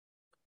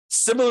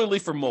 Similarly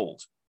for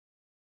mold.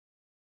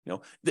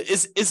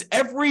 Is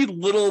every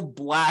little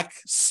black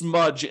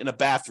smudge in a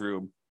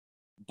bathroom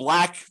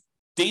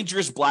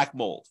dangerous black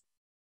mold?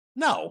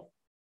 No.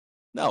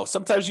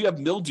 Sometimes you have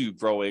mildew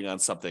growing on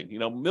something.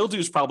 Mildew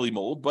is probably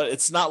mold, but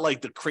it's not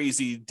like the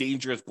crazy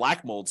dangerous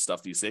black mold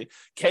stuff you see.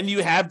 Could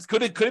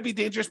it be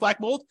dangerous black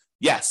mold?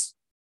 Yes.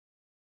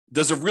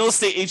 Does a real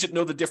estate agent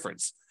know the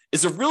difference?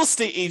 Is a real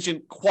estate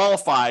agent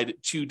qualified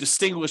to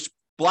distinguish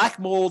black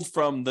mold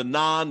from the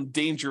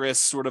non-dangerous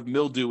sort of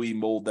mildewy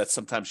mold that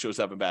sometimes shows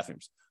up in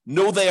bathrooms?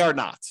 No, they are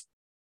not.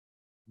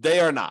 They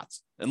are not.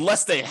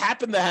 Unless they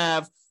happen to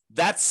have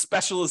that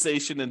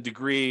specialization and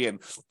degree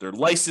and they're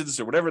licensed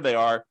or whatever they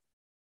are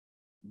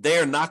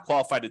not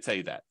qualified to tell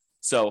you that.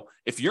 So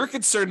if you're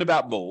concerned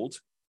about mold,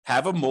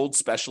 have a mold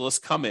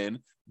specialist come in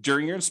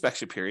during your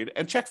inspection period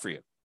and check for you.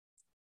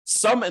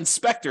 Some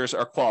inspectors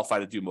are qualified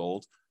to do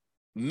mold.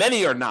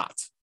 Many are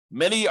not.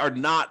 Many are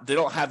not. They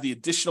don't have the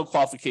additional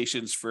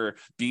qualifications for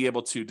being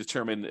able to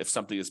determine if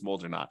something is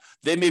mold or not.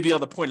 They may be able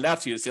to point it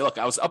out to you and say, look,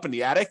 I was up in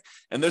the attic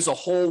and there's a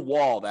whole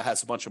wall that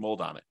has a bunch of mold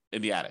on it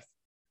in the attic.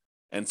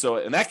 And so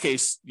in that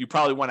case, you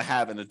probably want to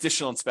have an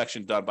additional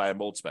inspection done by a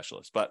mold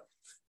specialist, but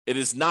it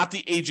is not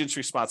the agent's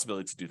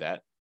responsibility to do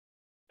that.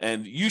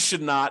 And you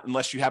should not,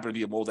 unless you happen to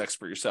be a mold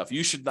expert yourself,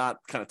 you should not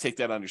kind of take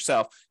that on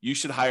yourself. You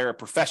should hire a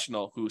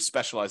professional who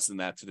specializes in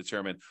that to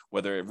determine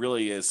whether it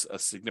really is a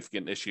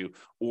significant issue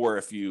or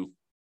if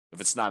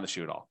it's not an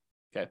issue at all.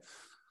 Okay.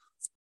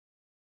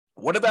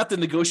 What about the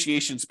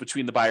negotiations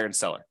between the buyer and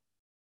seller?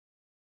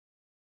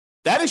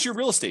 That is your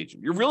real estate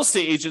agent. Your real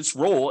estate agent's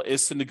role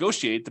is to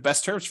negotiate the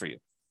best terms for you.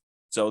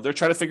 So they're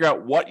trying to figure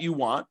out what you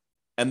want,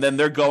 and then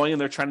they're going and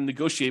they're trying to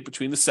negotiate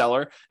between the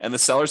seller and the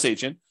seller's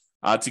agent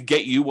to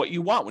get you what you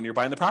want when you're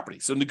buying the property.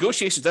 So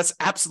negotiations, that's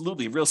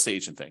absolutely a real estate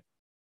agent thing.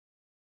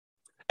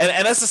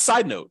 And as a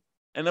side note,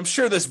 and I'm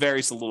sure this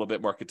varies a little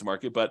bit market to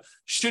market, but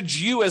should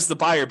you as the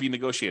buyer be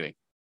negotiating?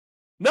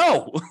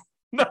 No,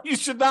 no, you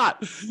should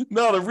not.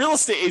 No, the real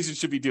estate agent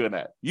should be doing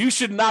that. You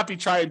should not be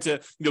trying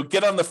to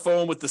get on the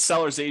phone with the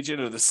seller's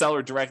agent or the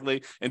seller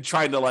directly and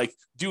trying to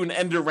do an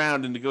end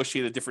around and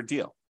negotiate a different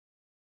deal.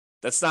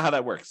 That's not how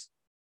that works.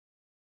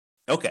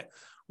 Okay,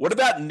 what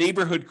about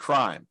neighborhood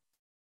crime?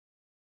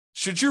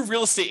 Should your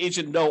real estate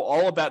agent know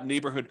all about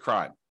neighborhood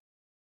crime?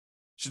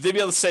 Should they be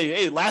able to say,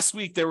 hey, last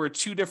week there were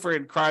 2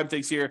 different crime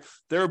things here.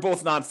 They were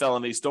both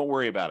non-felonies. Don't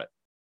worry about it.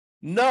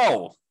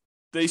 No,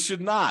 they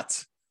should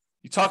not.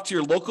 You talk to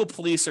your local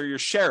police or your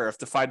sheriff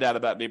to find out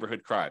about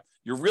neighborhood crime.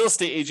 Your real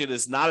estate agent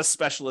is not a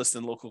specialist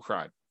in local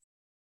crime.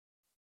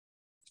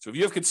 So if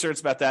you have concerns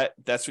about that,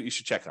 that's what you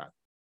should check on.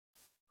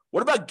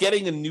 What about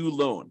getting a new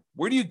loan?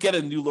 Where do you get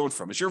a new loan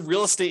from? Is your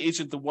real estate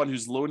agent the one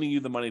who's loaning you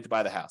the money to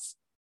buy the house?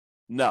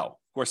 No,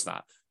 of course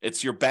not.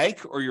 It's your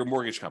bank or your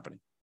mortgage company.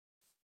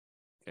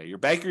 Okay, your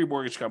bank or your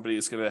mortgage company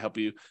is going to help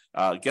you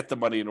get the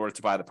money in order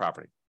to buy the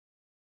property.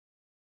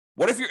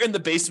 What if you're in the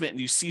basement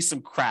and you see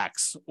some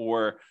cracks,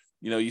 or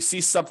you see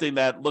something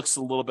that looks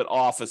a little bit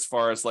off as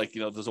far as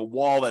there's a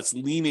wall that's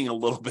leaning a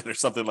little bit or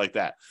something like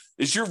that?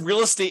 Is your real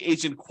estate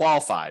agent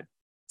qualified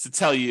to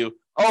tell you,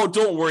 oh,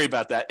 don't worry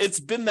about that, it's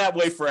been that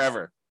way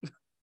forever?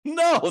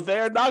 No, they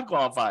are not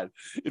qualified.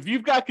 If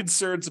you've got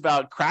concerns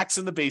about cracks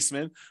in the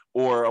basement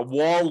or a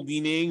wall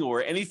leaning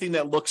or anything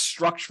that looks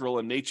structural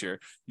in nature,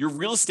 your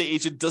real estate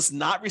agent does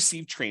not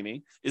receive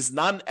training, is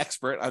not an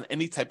expert on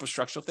any type of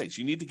structural things.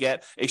 You need to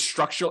get a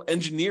structural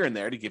engineer in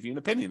there to give you an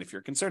opinion if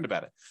you're concerned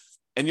about it.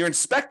 And your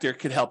inspector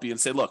could help you and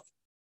say, look,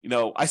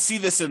 I see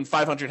this in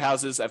 500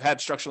 houses. I've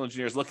had structural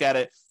engineers look at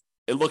it.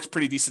 It looks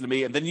pretty decent to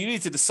me. And then you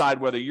need to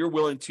decide whether you're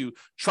willing to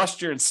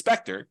trust your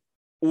inspector,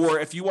 or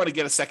if you want to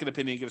get a second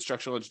opinion, get a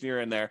structural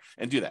engineer in there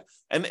and do that.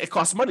 And it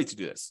costs money to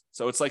do this.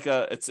 So it's like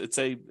it's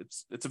a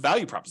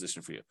value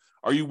proposition for you.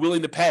 Are you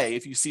willing to pay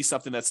if you see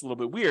something that's a little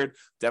bit weird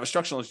to have a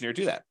structural engineer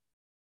do that?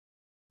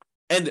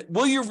 And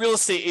will your real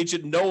estate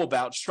agent know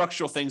about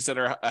structural things that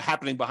are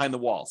happening behind the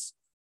walls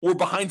or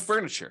behind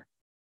furniture?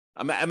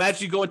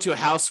 Imagine you go into a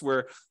house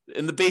where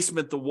in the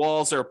basement, the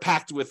walls are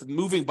packed with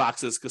moving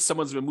boxes because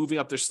someone's been moving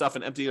up their stuff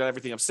and emptying out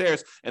everything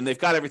upstairs, and they've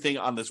got everything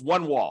on this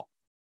one wall.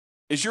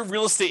 Is your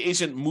real estate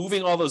agent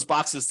moving all those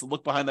boxes to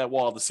look behind that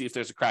wall to see if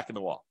there's a crack in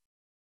the wall?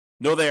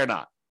 No, they are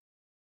not.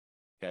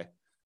 Okay.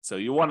 So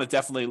you want to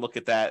definitely look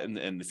at that.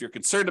 And if you're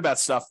concerned about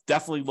stuff,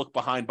 definitely look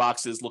behind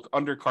boxes, look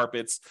under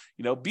carpets,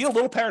 be a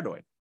little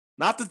paranoid.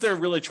 Not that they're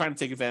really trying to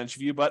take advantage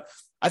of you, but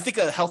I think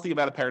a healthy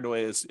amount of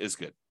paranoia is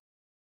good.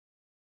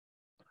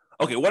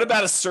 Okay, what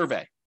about a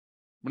survey?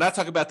 We're not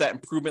talking about that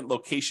improvement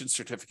location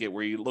certificate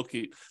where you look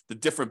at the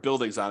different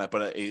buildings on it,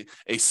 but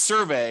a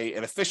survey,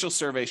 an official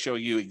survey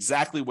showing you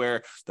exactly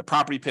where the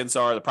property pins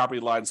are, the property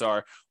lines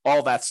are,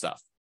 all that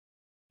stuff.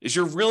 Is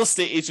your real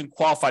estate agent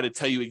qualified to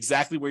tell you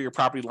exactly where your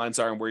property lines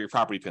are and where your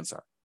property pins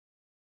are?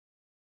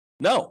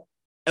 No.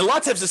 And a lot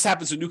of times this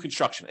happens with new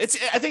construction. I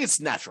think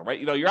it's natural, right?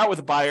 You're out with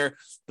a buyer.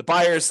 The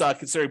buyer's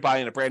considering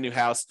buying a brand new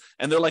house,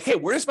 and they're like, hey,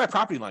 where does my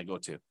property line go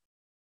to?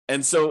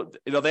 And so,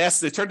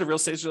 they turn to real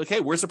estate agent, like, hey,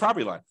 where's the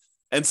property line?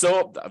 And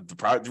so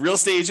the real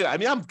estate agent,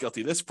 I'm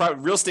guilty of this,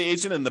 real estate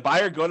agent and the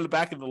buyer go to the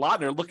back of the lot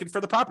and they're looking for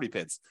the property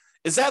pins.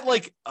 Is that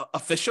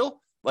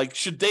official?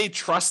 Should they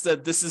trust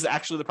that this is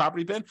actually the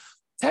property pin?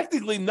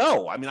 Technically,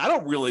 no. I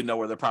don't really know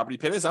where the property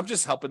pin is. I'm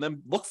just helping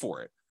them look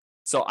for it.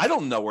 So I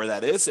don't know where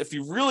that is. If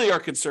you really are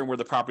concerned where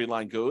the property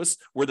line goes,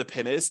 where the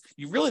pin is,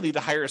 you really need to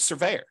hire a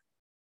surveyor.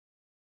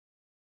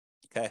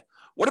 Okay.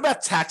 What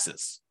about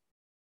taxes?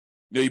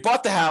 You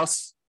bought the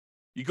house.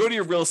 You go to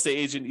your real estate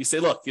agent, you say,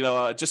 look,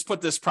 just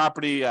put this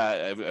property,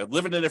 I'm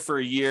living in it for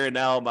a year, and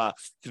now I'm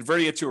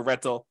converting it to a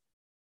rental.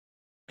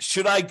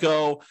 Should I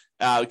go?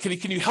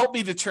 Can you help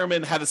me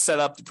determine how to set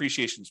up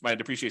my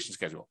depreciation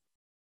schedule?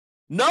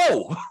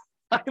 No,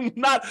 I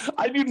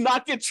do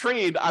not get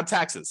trained on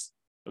taxes.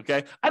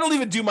 Okay. I don't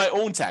even do my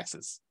own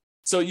taxes.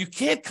 So you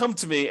can't come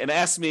to me and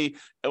ask me,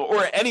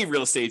 or any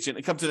real estate agent,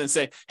 and come to them and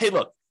say, hey,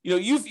 look,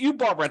 you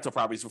bought rental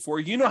properties before.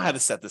 You know how to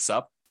set this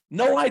up.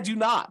 No, I do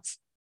not.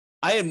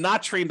 I am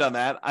not trained on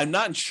that. I'm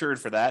not insured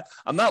for that.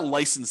 I'm not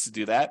licensed to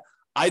do that.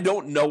 I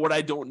don't know what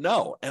I don't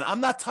know. And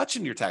I'm not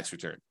touching your tax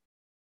return.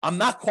 I'm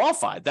not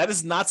qualified. That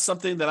is not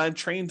something that I'm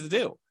trained to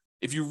do.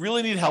 If you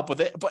really need help with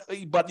it,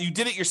 but you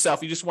did it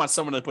yourself, you just want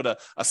someone to put a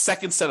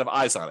second set of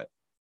eyes on it.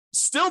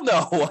 Still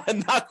no, I'm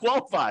not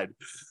qualified.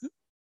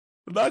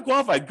 I'm not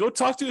qualified. Go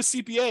talk to a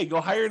CPA.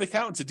 Go hire an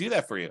accountant to do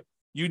that for you.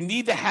 You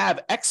need to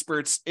have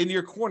experts in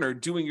your corner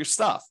doing your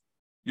stuff.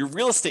 Your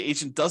real estate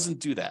agent doesn't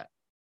do that.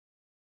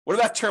 What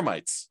about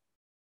termites?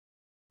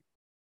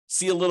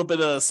 See a little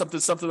bit of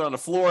something on the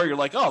floor. You're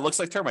like, oh, it looks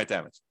like termite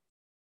damage.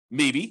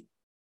 Maybe.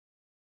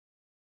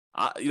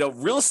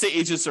 Real estate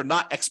agents are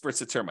not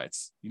experts at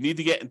termites. You need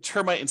to get a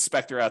termite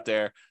inspector out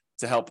there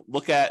to help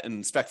look at and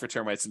inspect for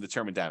termites and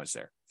determine damage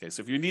there. Okay,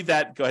 so if you need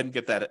that, go ahead and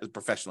get that as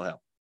professional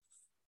help.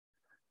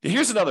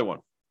 Here's another one.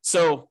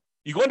 So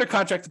you go under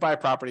contract to buy a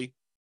property.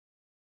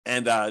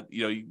 And,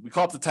 we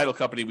call up the title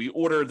company. We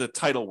order the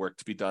title work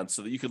to be done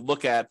so that you can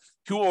look at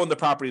who owned the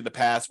property in the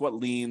past, what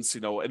liens,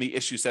 any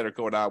issues that are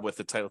going on with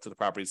the title to the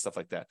property and stuff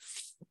like that.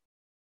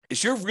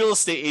 Is your real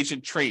estate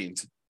agent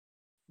trained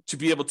to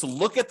be able to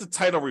look at the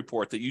title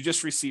report that you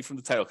just received from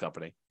the title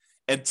company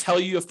and tell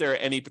you if there are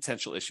any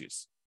potential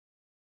issues?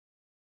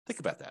 Think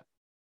about that.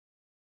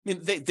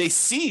 They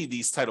see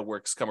these title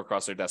works come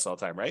across their desk all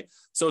the time, right?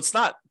 So it's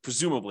not,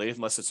 presumably,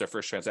 unless it's their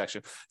first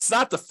transaction, it's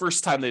not the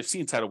first time they've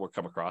seen title work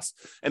come across.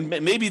 And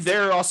maybe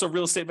they're also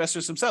real estate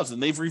investors themselves,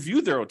 and they've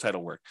reviewed their own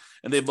title work,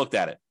 and they've looked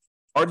at it.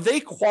 Are they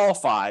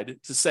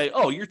qualified to say,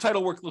 oh, your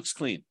title work looks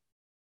clean?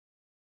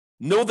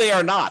 No, they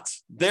are not.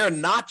 They're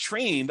not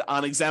trained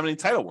on examining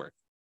title work.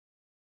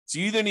 So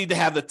you either need to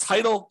have the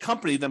title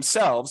company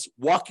themselves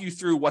walk you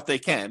through what they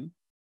can,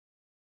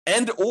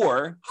 and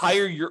or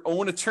hire your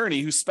own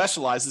attorney who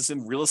specializes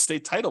in real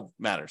estate title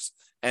matters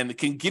and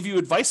can give you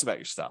advice about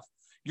your stuff.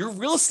 Your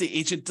real estate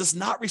agent does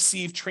not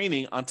receive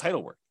training on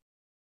title work.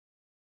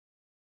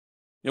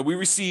 We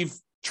receive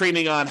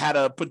training on how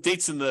to put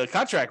dates in the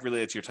contract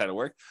related to your title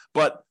work,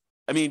 but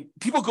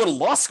people go to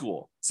law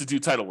school to do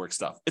title work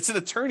stuff. It's an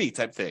attorney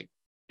type thing.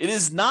 It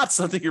is not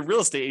something your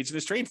real estate agent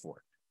is trained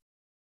for.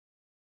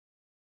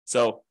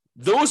 So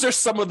those are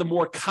some of the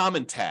more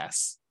common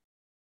tasks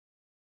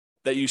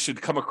that you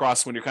should come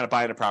across when you're kind of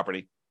buying a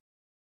property.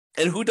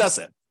 And who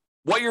doesn't?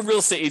 What your real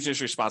estate agent is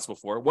responsible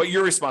for, what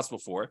you're responsible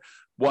for,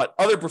 what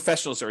other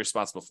professionals are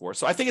responsible for.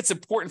 So I think it's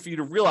important for you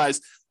to realize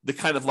the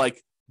kind of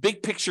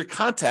big picture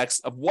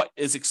context of what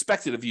is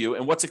expected of you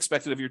and what's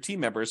expected of your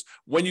team members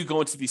when you go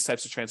into these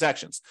types of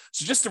transactions.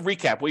 So just to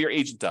recap what your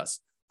agent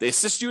does. They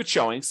assist you at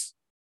showings.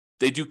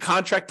 They do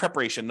contract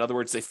preparation. In other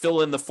words, they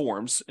fill in the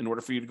forms in order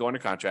for you to go under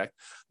contract.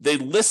 They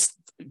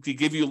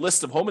give you a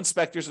list of home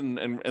inspectors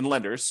and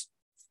lenders.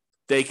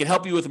 They can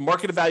help you with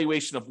market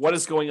evaluation of what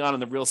is going on in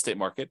the real estate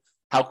market,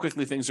 how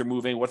quickly things are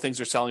moving, what things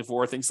are selling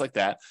for, things like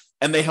that.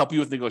 And they help you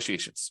with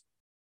negotiations.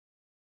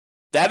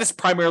 That is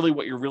primarily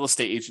what your real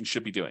estate agent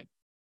should be doing,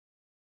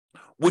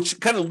 which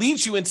kind of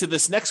leads you into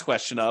this next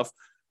question of,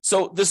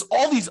 so there's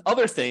all these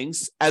other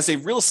things as a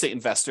real estate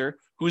investor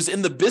who's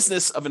in the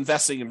business of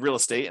investing in real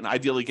estate and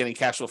ideally getting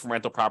cash flow from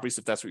rental properties,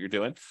 if that's what you're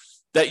doing,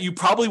 that you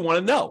probably want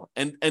to know.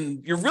 And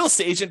your real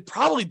estate agent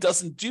probably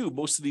doesn't do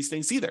most of these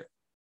things either.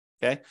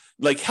 Okay.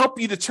 Like help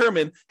you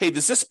determine, hey,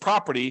 does this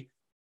property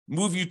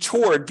move you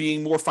toward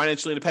being more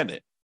financially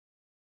independent?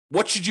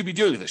 What should you be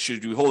doing with this?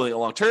 Should you be holding it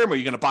long term? Or are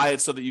you going to buy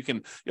it so that you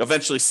can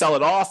eventually sell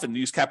it off and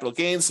use capital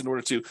gains in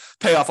order to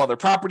pay off other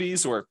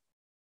properties, or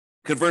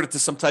convert it to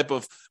some type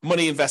of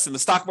money invest in the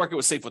stock market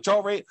with safe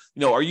withdrawal rate?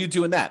 Are you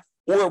doing that?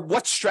 Or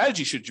what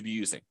strategy should you be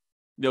using?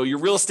 Your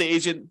real estate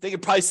agent, they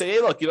could probably say,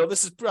 hey, look,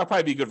 this is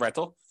probably be a good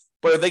rental.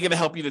 But are they going to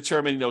help you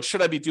determine,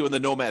 should I be doing the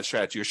nomad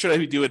strategy, or should I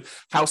be doing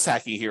house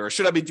hacking here, or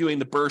should I be doing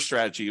the BRRRR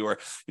strategy, or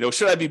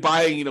should I be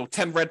buying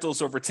 10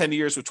 rentals over 10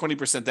 years with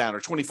 20% down,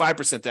 or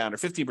 25% down, or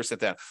 15%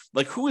 down?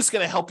 Like, who is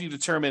going to help you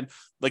determine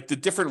like the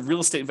different real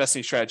estate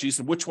investing strategies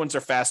and which ones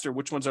are faster,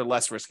 which ones are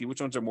less risky,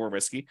 which ones are more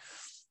risky?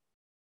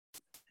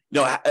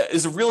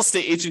 Is a real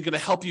estate agent going to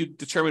help you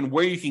determine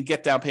where you can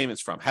get down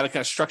payments from, how to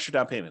kind of structure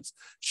down payments?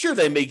 Sure,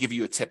 they may give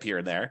you a tip here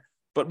and there,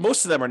 but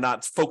most of them are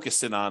not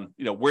focused in on,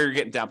 where you're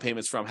getting down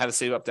payments from, how to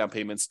save up down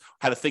payments,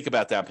 how to think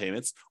about down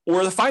payments,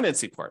 or the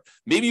financing part.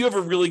 Maybe you have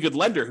a really good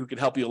lender who can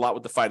help you a lot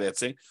with the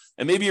financing,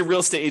 and maybe a real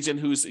estate agent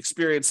who's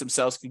experienced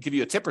themselves can give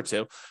you a tip or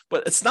two,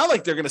 but it's not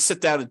like they're going to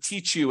sit down and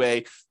teach you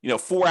a,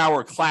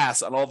 4-hour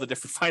class on all the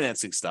different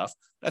financing stuff.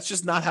 That's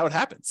just not how it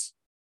happens.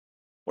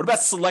 What about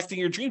selecting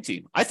your dream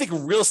team? I think a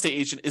real estate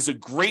agent is a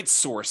great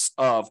source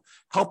of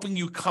helping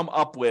you come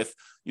up with,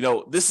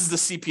 this is the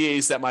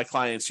CPAs that my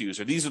clients use,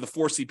 or these are the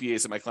 4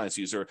 CPAs that my clients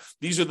use, or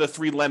these are the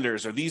 3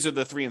 lenders, or these are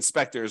the 3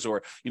 inspectors,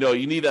 or,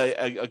 you need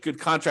a good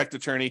contract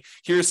attorney.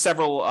 Here's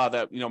several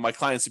that, my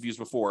clients have used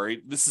before.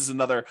 This is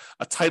a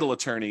title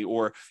attorney,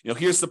 or,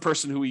 here's the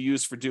person who we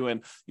use for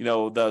doing,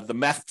 the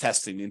meth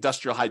testing, the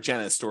industrial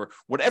hygienist, or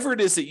whatever it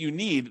is that you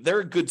need.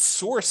 They're a good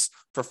source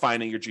for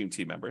finding your dream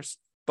team members.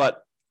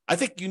 But I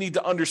think you need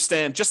to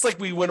understand, just like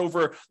we went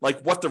over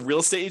like what the real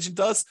estate agent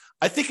does,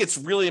 I think it's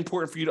really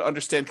important for you to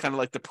understand kind of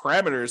like the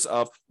parameters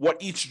of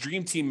what each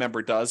dream team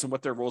member does and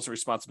what their roles and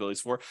responsibilities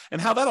for and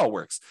how that all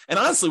works. And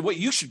honestly, what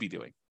you should be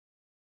doing,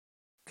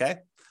 okay,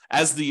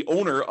 as the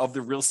owner of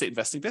the real estate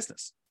investing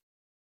business.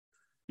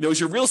 Is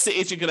your real estate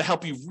agent going to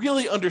help you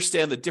really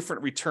understand the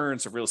different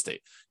returns of real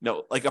estate?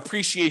 Like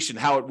appreciation,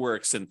 how it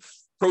works, and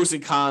pros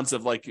and cons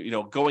of like,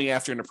 going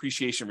after an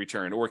appreciation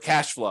return, or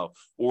cash flow,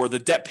 or the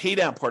debt pay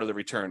down part of the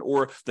return,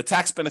 or the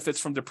tax benefits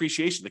from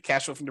depreciation, the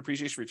cash flow from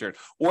depreciation return,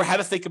 or how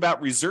to think about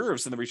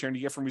reserves and the return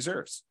you get from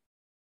reserves.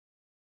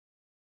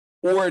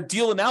 Or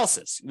deal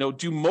analysis.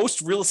 Do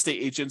most real estate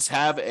agents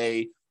have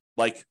a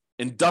like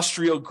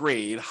industrial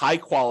grade, high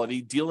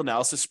quality deal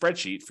analysis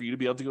spreadsheet for you to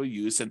be able to go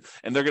use? And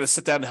they're going to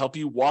sit down and help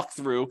you walk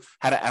through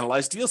how to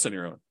analyze deals on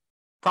your own?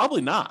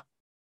 Probably not.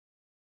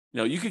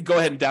 You could go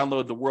ahead and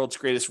download the world's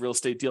greatest real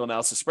estate deal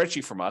analysis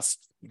spreadsheet from us.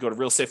 You go to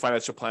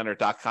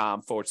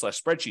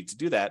realestatefinancialplanner.com/spreadsheet to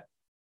do that.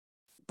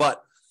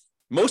 But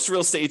most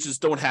real estate agents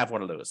don't have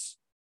one of those.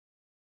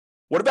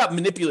 What about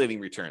manipulating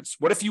returns?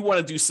 What if you want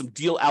to do some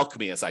deal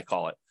alchemy, as I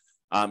call it?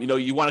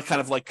 You want to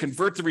kind of like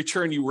convert the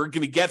return you were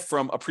going to get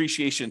from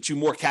appreciation to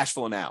more cash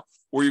flow now,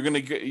 or you're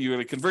going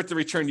to convert the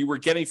return you were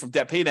getting from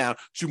debt pay down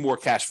to more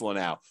cash flow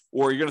now,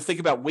 or you're going to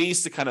think about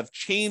ways to kind of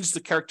change the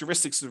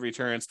characteristics of the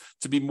returns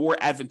to be more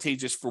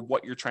advantageous for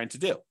what you're trying to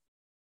do.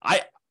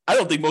 I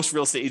don't think most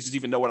real estate agents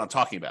even know what I'm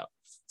talking about.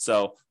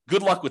 So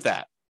good luck with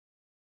that.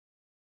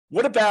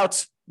 What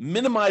about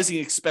minimizing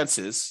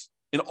expenses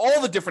in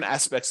all the different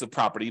aspects of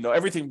property?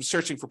 Everything from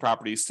searching for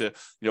properties to,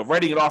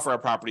 writing an offer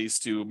on properties,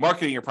 to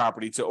marketing your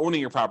property, to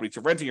owning your property, to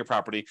renting your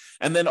property,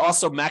 and then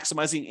also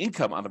maximizing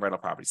income on the rental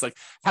properties. Like,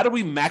 how do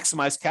we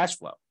maximize cash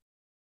flow?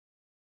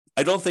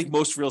 I don't think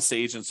most real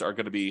estate agents are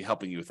going to be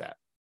helping you with that.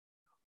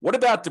 What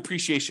about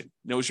depreciation?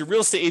 Is your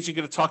real estate agent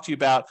going to talk to you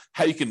about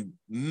how you can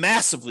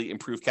massively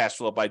improve cash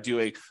flow by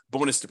doing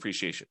bonus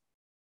depreciation?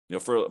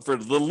 For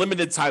the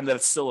limited time that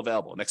it's still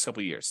available, next couple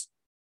of years?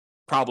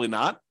 Probably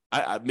not.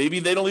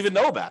 Maybe they don't even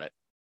know about it.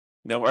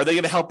 Are they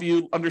going to help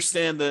you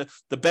understand the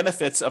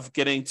benefits of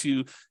getting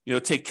to,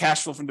 take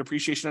cash flow from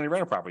depreciation on your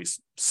rental properties?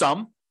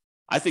 Some.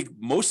 I think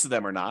most of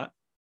them are not.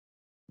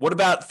 What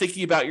about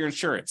thinking about your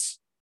insurance?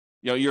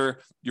 Your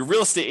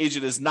real estate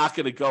agent is not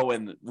going to go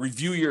and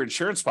review your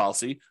insurance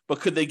policy, but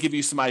could they give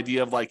you some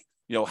idea of like,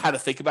 how to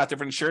think about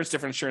different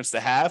insurance to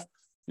have,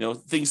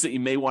 things that you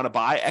may want to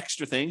buy,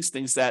 extra things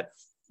that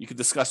you could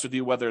discuss with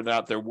you whether or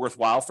not they're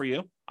worthwhile for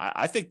you?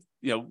 I think,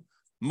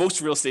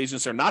 most real estate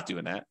agents are not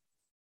doing that.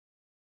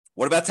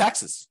 What about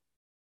taxes?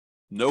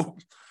 No,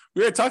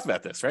 we already talked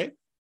about this, right?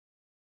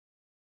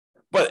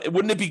 But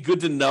wouldn't it be good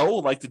to know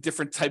like the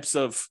different types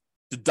of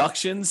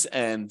deductions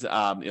and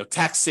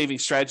tax saving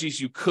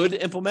strategies you could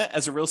implement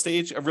as a real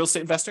estate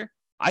investor?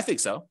 I think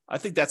so. I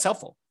think that's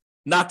helpful.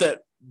 Not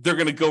that they're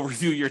going to go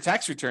review your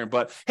tax return,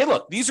 but hey,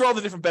 look, these are all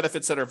the different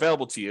benefits that are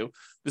available to you.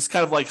 This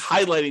kind of like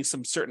highlighting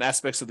some certain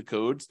aspects of the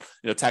code,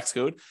 tax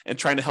code, and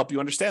trying to help you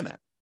understand that.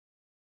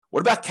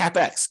 What about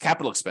CapEx,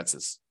 capital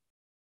expenses?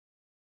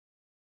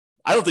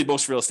 I don't think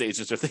most real estate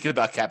agents are thinking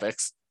about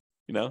CapEx,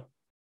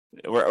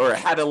 or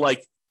how to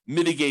like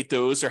mitigate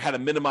those, or how to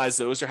minimize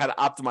those, or how to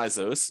optimize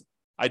those.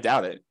 I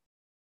doubt it.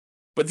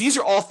 But these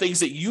are all things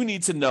that you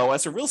need to know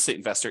as a real estate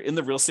investor in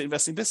the real estate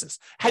investing business.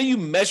 How do you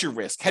measure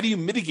risk? How do you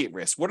mitigate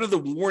risk? What are the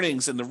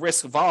warnings and the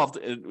risks involved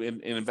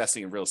in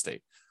investing in real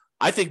estate?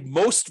 I think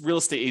most real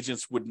estate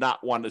agents would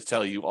not want to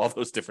tell you all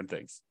those different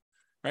things,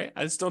 right?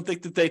 I just don't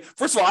think that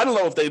first of all, I don't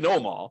know if they know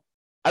them all.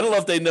 I don't know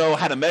if they know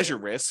how to measure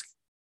risk.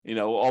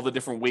 All the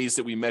different ways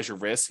that we measure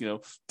risk,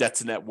 debt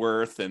to net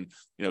worth and,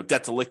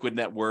 debt to liquid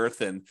net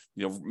worth and,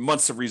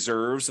 months of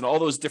reserves and all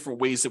those different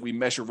ways that we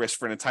measure risk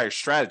for an entire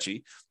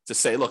strategy to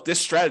say, look,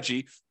 this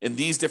strategy in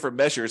these different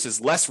measures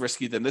is less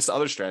risky than this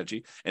other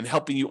strategy, and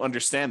helping you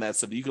understand that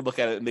so that you can look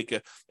at it and make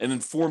an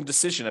informed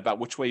decision about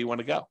which way you want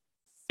to go.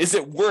 Is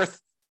it worth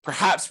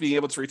perhaps being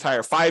able to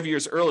retire 5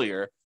 years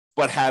earlier,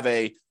 but have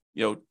a,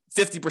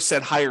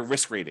 50% higher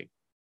risk rating?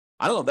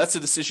 I don't know. That's a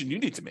decision you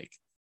need to make.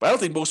 But I don't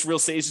think most real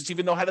estate agents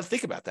even know how to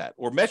think about that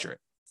or measure it.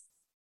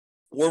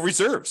 Or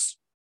reserves.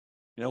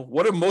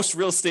 What do most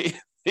real estate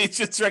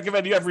agents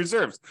recommend you have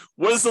reserves?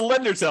 What is the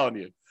lender telling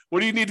you?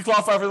 What do you need to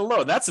qualify for the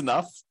loan? That's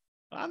enough.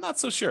 I'm not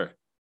so sure.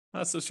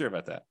 Not so sure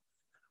about that.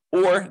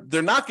 Or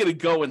they're not going to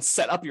go and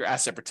set up your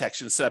asset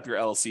protection, set up your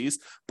LLCs,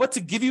 but to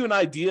give you an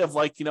idea of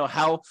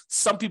how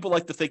some people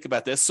like to think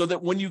about this, so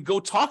that when you go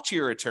talk to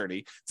your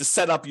attorney to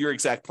set up your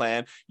exact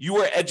plan, you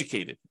are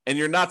educated and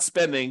you're not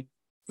spending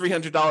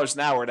 $300 an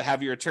hour to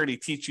have your attorney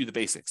teach you the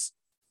basics.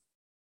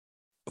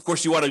 Of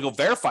course, you want to go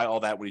verify all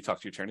that when you talk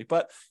to your attorney,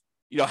 but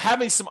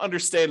having some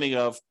understanding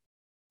of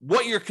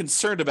what you're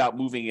concerned about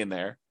moving in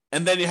there,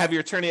 and then you have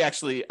your attorney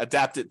actually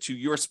adapt it to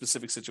your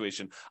specific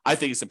situation, I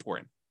think is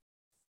important.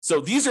 So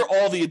these are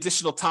all the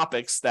additional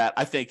topics that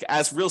I think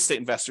as real estate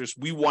investors,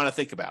 we want to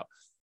think about.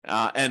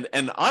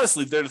 And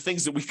honestly, they're the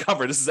things that we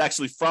cover. This is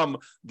actually from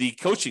the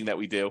coaching that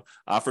we do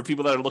for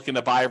people that are looking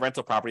to buy a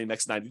rental property in the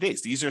next 90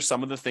 days. These are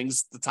some of the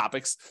things, the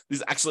topics.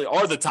 These actually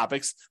are the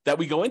topics that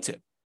we go into.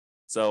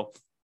 So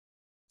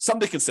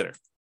something to consider.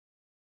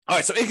 All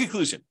right. So in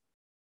conclusion,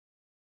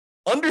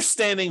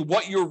 understanding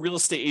what your real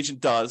estate agent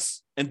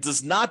does and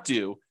does not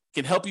do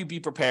can help you be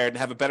prepared and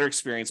have a better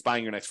experience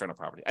buying your next rental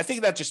property. I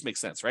think that just makes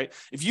sense, right?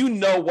 If you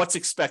know what's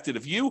expected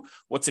of you,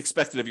 what's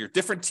expected of your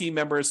different team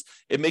members,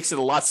 it makes it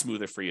a lot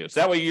smoother for you. So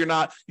that way you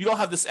don't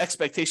have this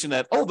expectation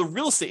that, the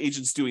real estate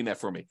agent's doing that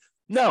for me.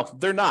 No,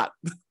 they're not.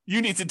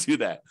 You need to do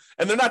that.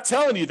 And they're not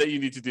telling you that you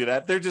need to do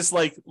that. They're just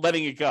like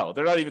letting it go.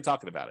 They're not even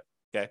talking about it,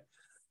 okay?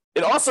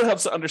 It also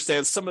helps to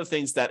understand some of the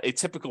things that a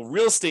typical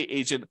real estate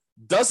agent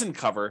doesn't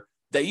cover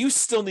that you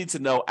still need to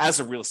know as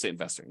a real estate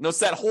investor. It's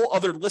that whole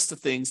other list of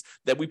things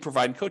that we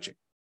provide in coaching.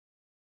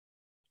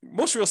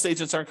 Most real estate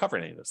agents aren't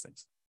covering any of those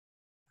things.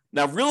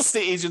 Now, real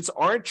estate agents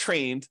aren't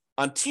trained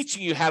on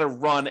teaching you how to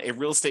run a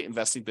real estate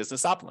investing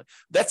business optimally.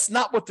 That's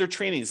not what their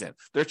training is in.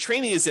 Their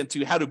training is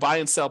into how to buy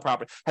and sell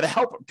property, how to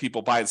help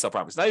people buy and sell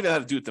properties, not even how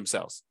to do it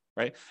themselves,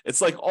 right? It's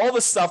like all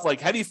the stuff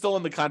like how do you fill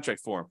in the contract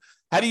form?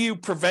 How do you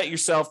prevent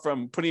yourself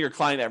from putting your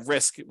client at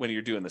risk when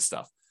you're doing this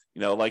stuff?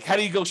 Like how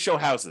do you go show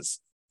houses?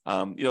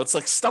 It's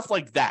like stuff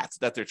like that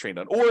they're trained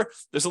on. Or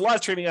there's a lot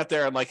of training out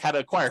there on like how to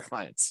acquire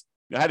clients,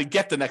 how to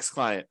get the next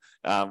client.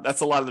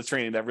 That's a lot of the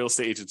training that real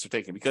estate agents are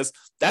taking because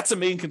that's a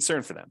main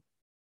concern for them.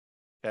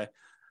 Okay.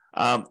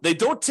 They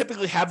don't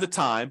typically have the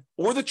time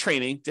or the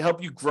training to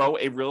help you grow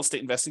a real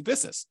estate investing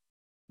business.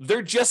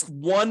 They're just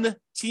one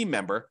team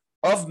member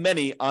of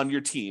many on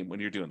your team when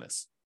you're doing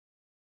this.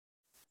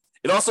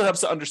 It also helps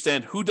to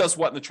understand who does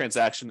what in the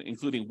transaction,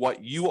 including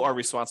what you are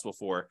responsible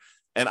for.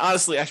 And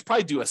honestly, I should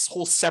probably do a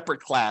whole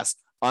separate class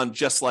on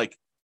just like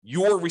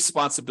your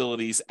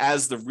responsibilities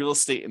as the real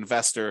estate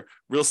investor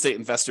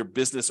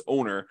business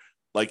owner,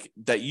 like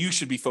that you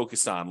should be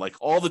focused on, like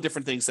all the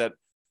different things that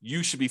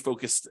you should be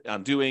focused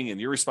on doing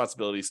and your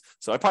responsibilities.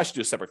 So I probably should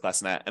do a separate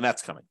class on that, and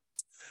that's coming.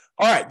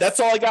 All right,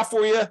 that's all I got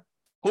for you.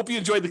 Hope you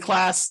enjoyed the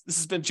class. This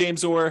has been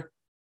James Orr.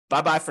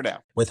 Bye-bye for now.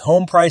 With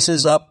home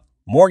prices up,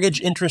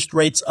 mortgage interest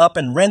rates up,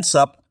 and rents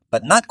up,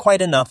 but not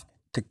quite enough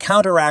to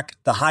counteract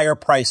the higher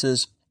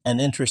prices and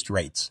interest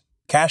rates,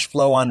 cash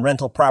flow on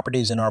rental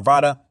properties in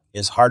Arvada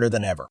is harder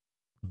than ever.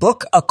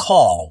 Book a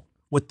call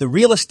with the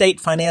Real Estate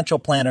Financial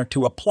Planner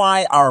to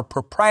apply our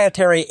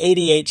proprietary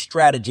 88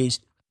 strategies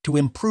to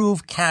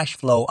improve cash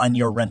flow on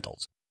your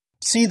rentals.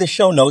 See the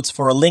show notes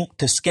for a link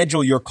to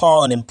schedule your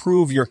call and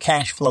improve your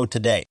cash flow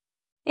today.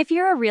 If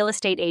you're a real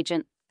estate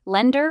agent,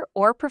 lender,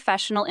 or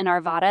professional in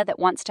Arvada that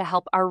wants to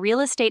help our real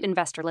estate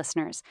investor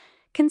listeners,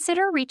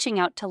 consider reaching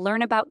out to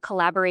learn about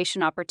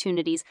collaboration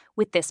opportunities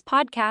with this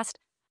podcast.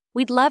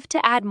 We'd love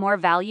to add more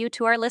value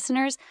to our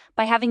listeners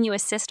by having you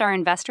assist our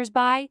investors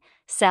buy,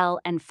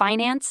 sell, and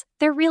finance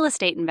their real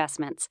estate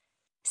investments.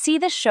 See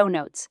the show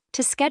notes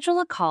to schedule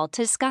a call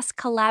to discuss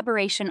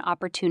collaboration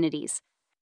opportunities.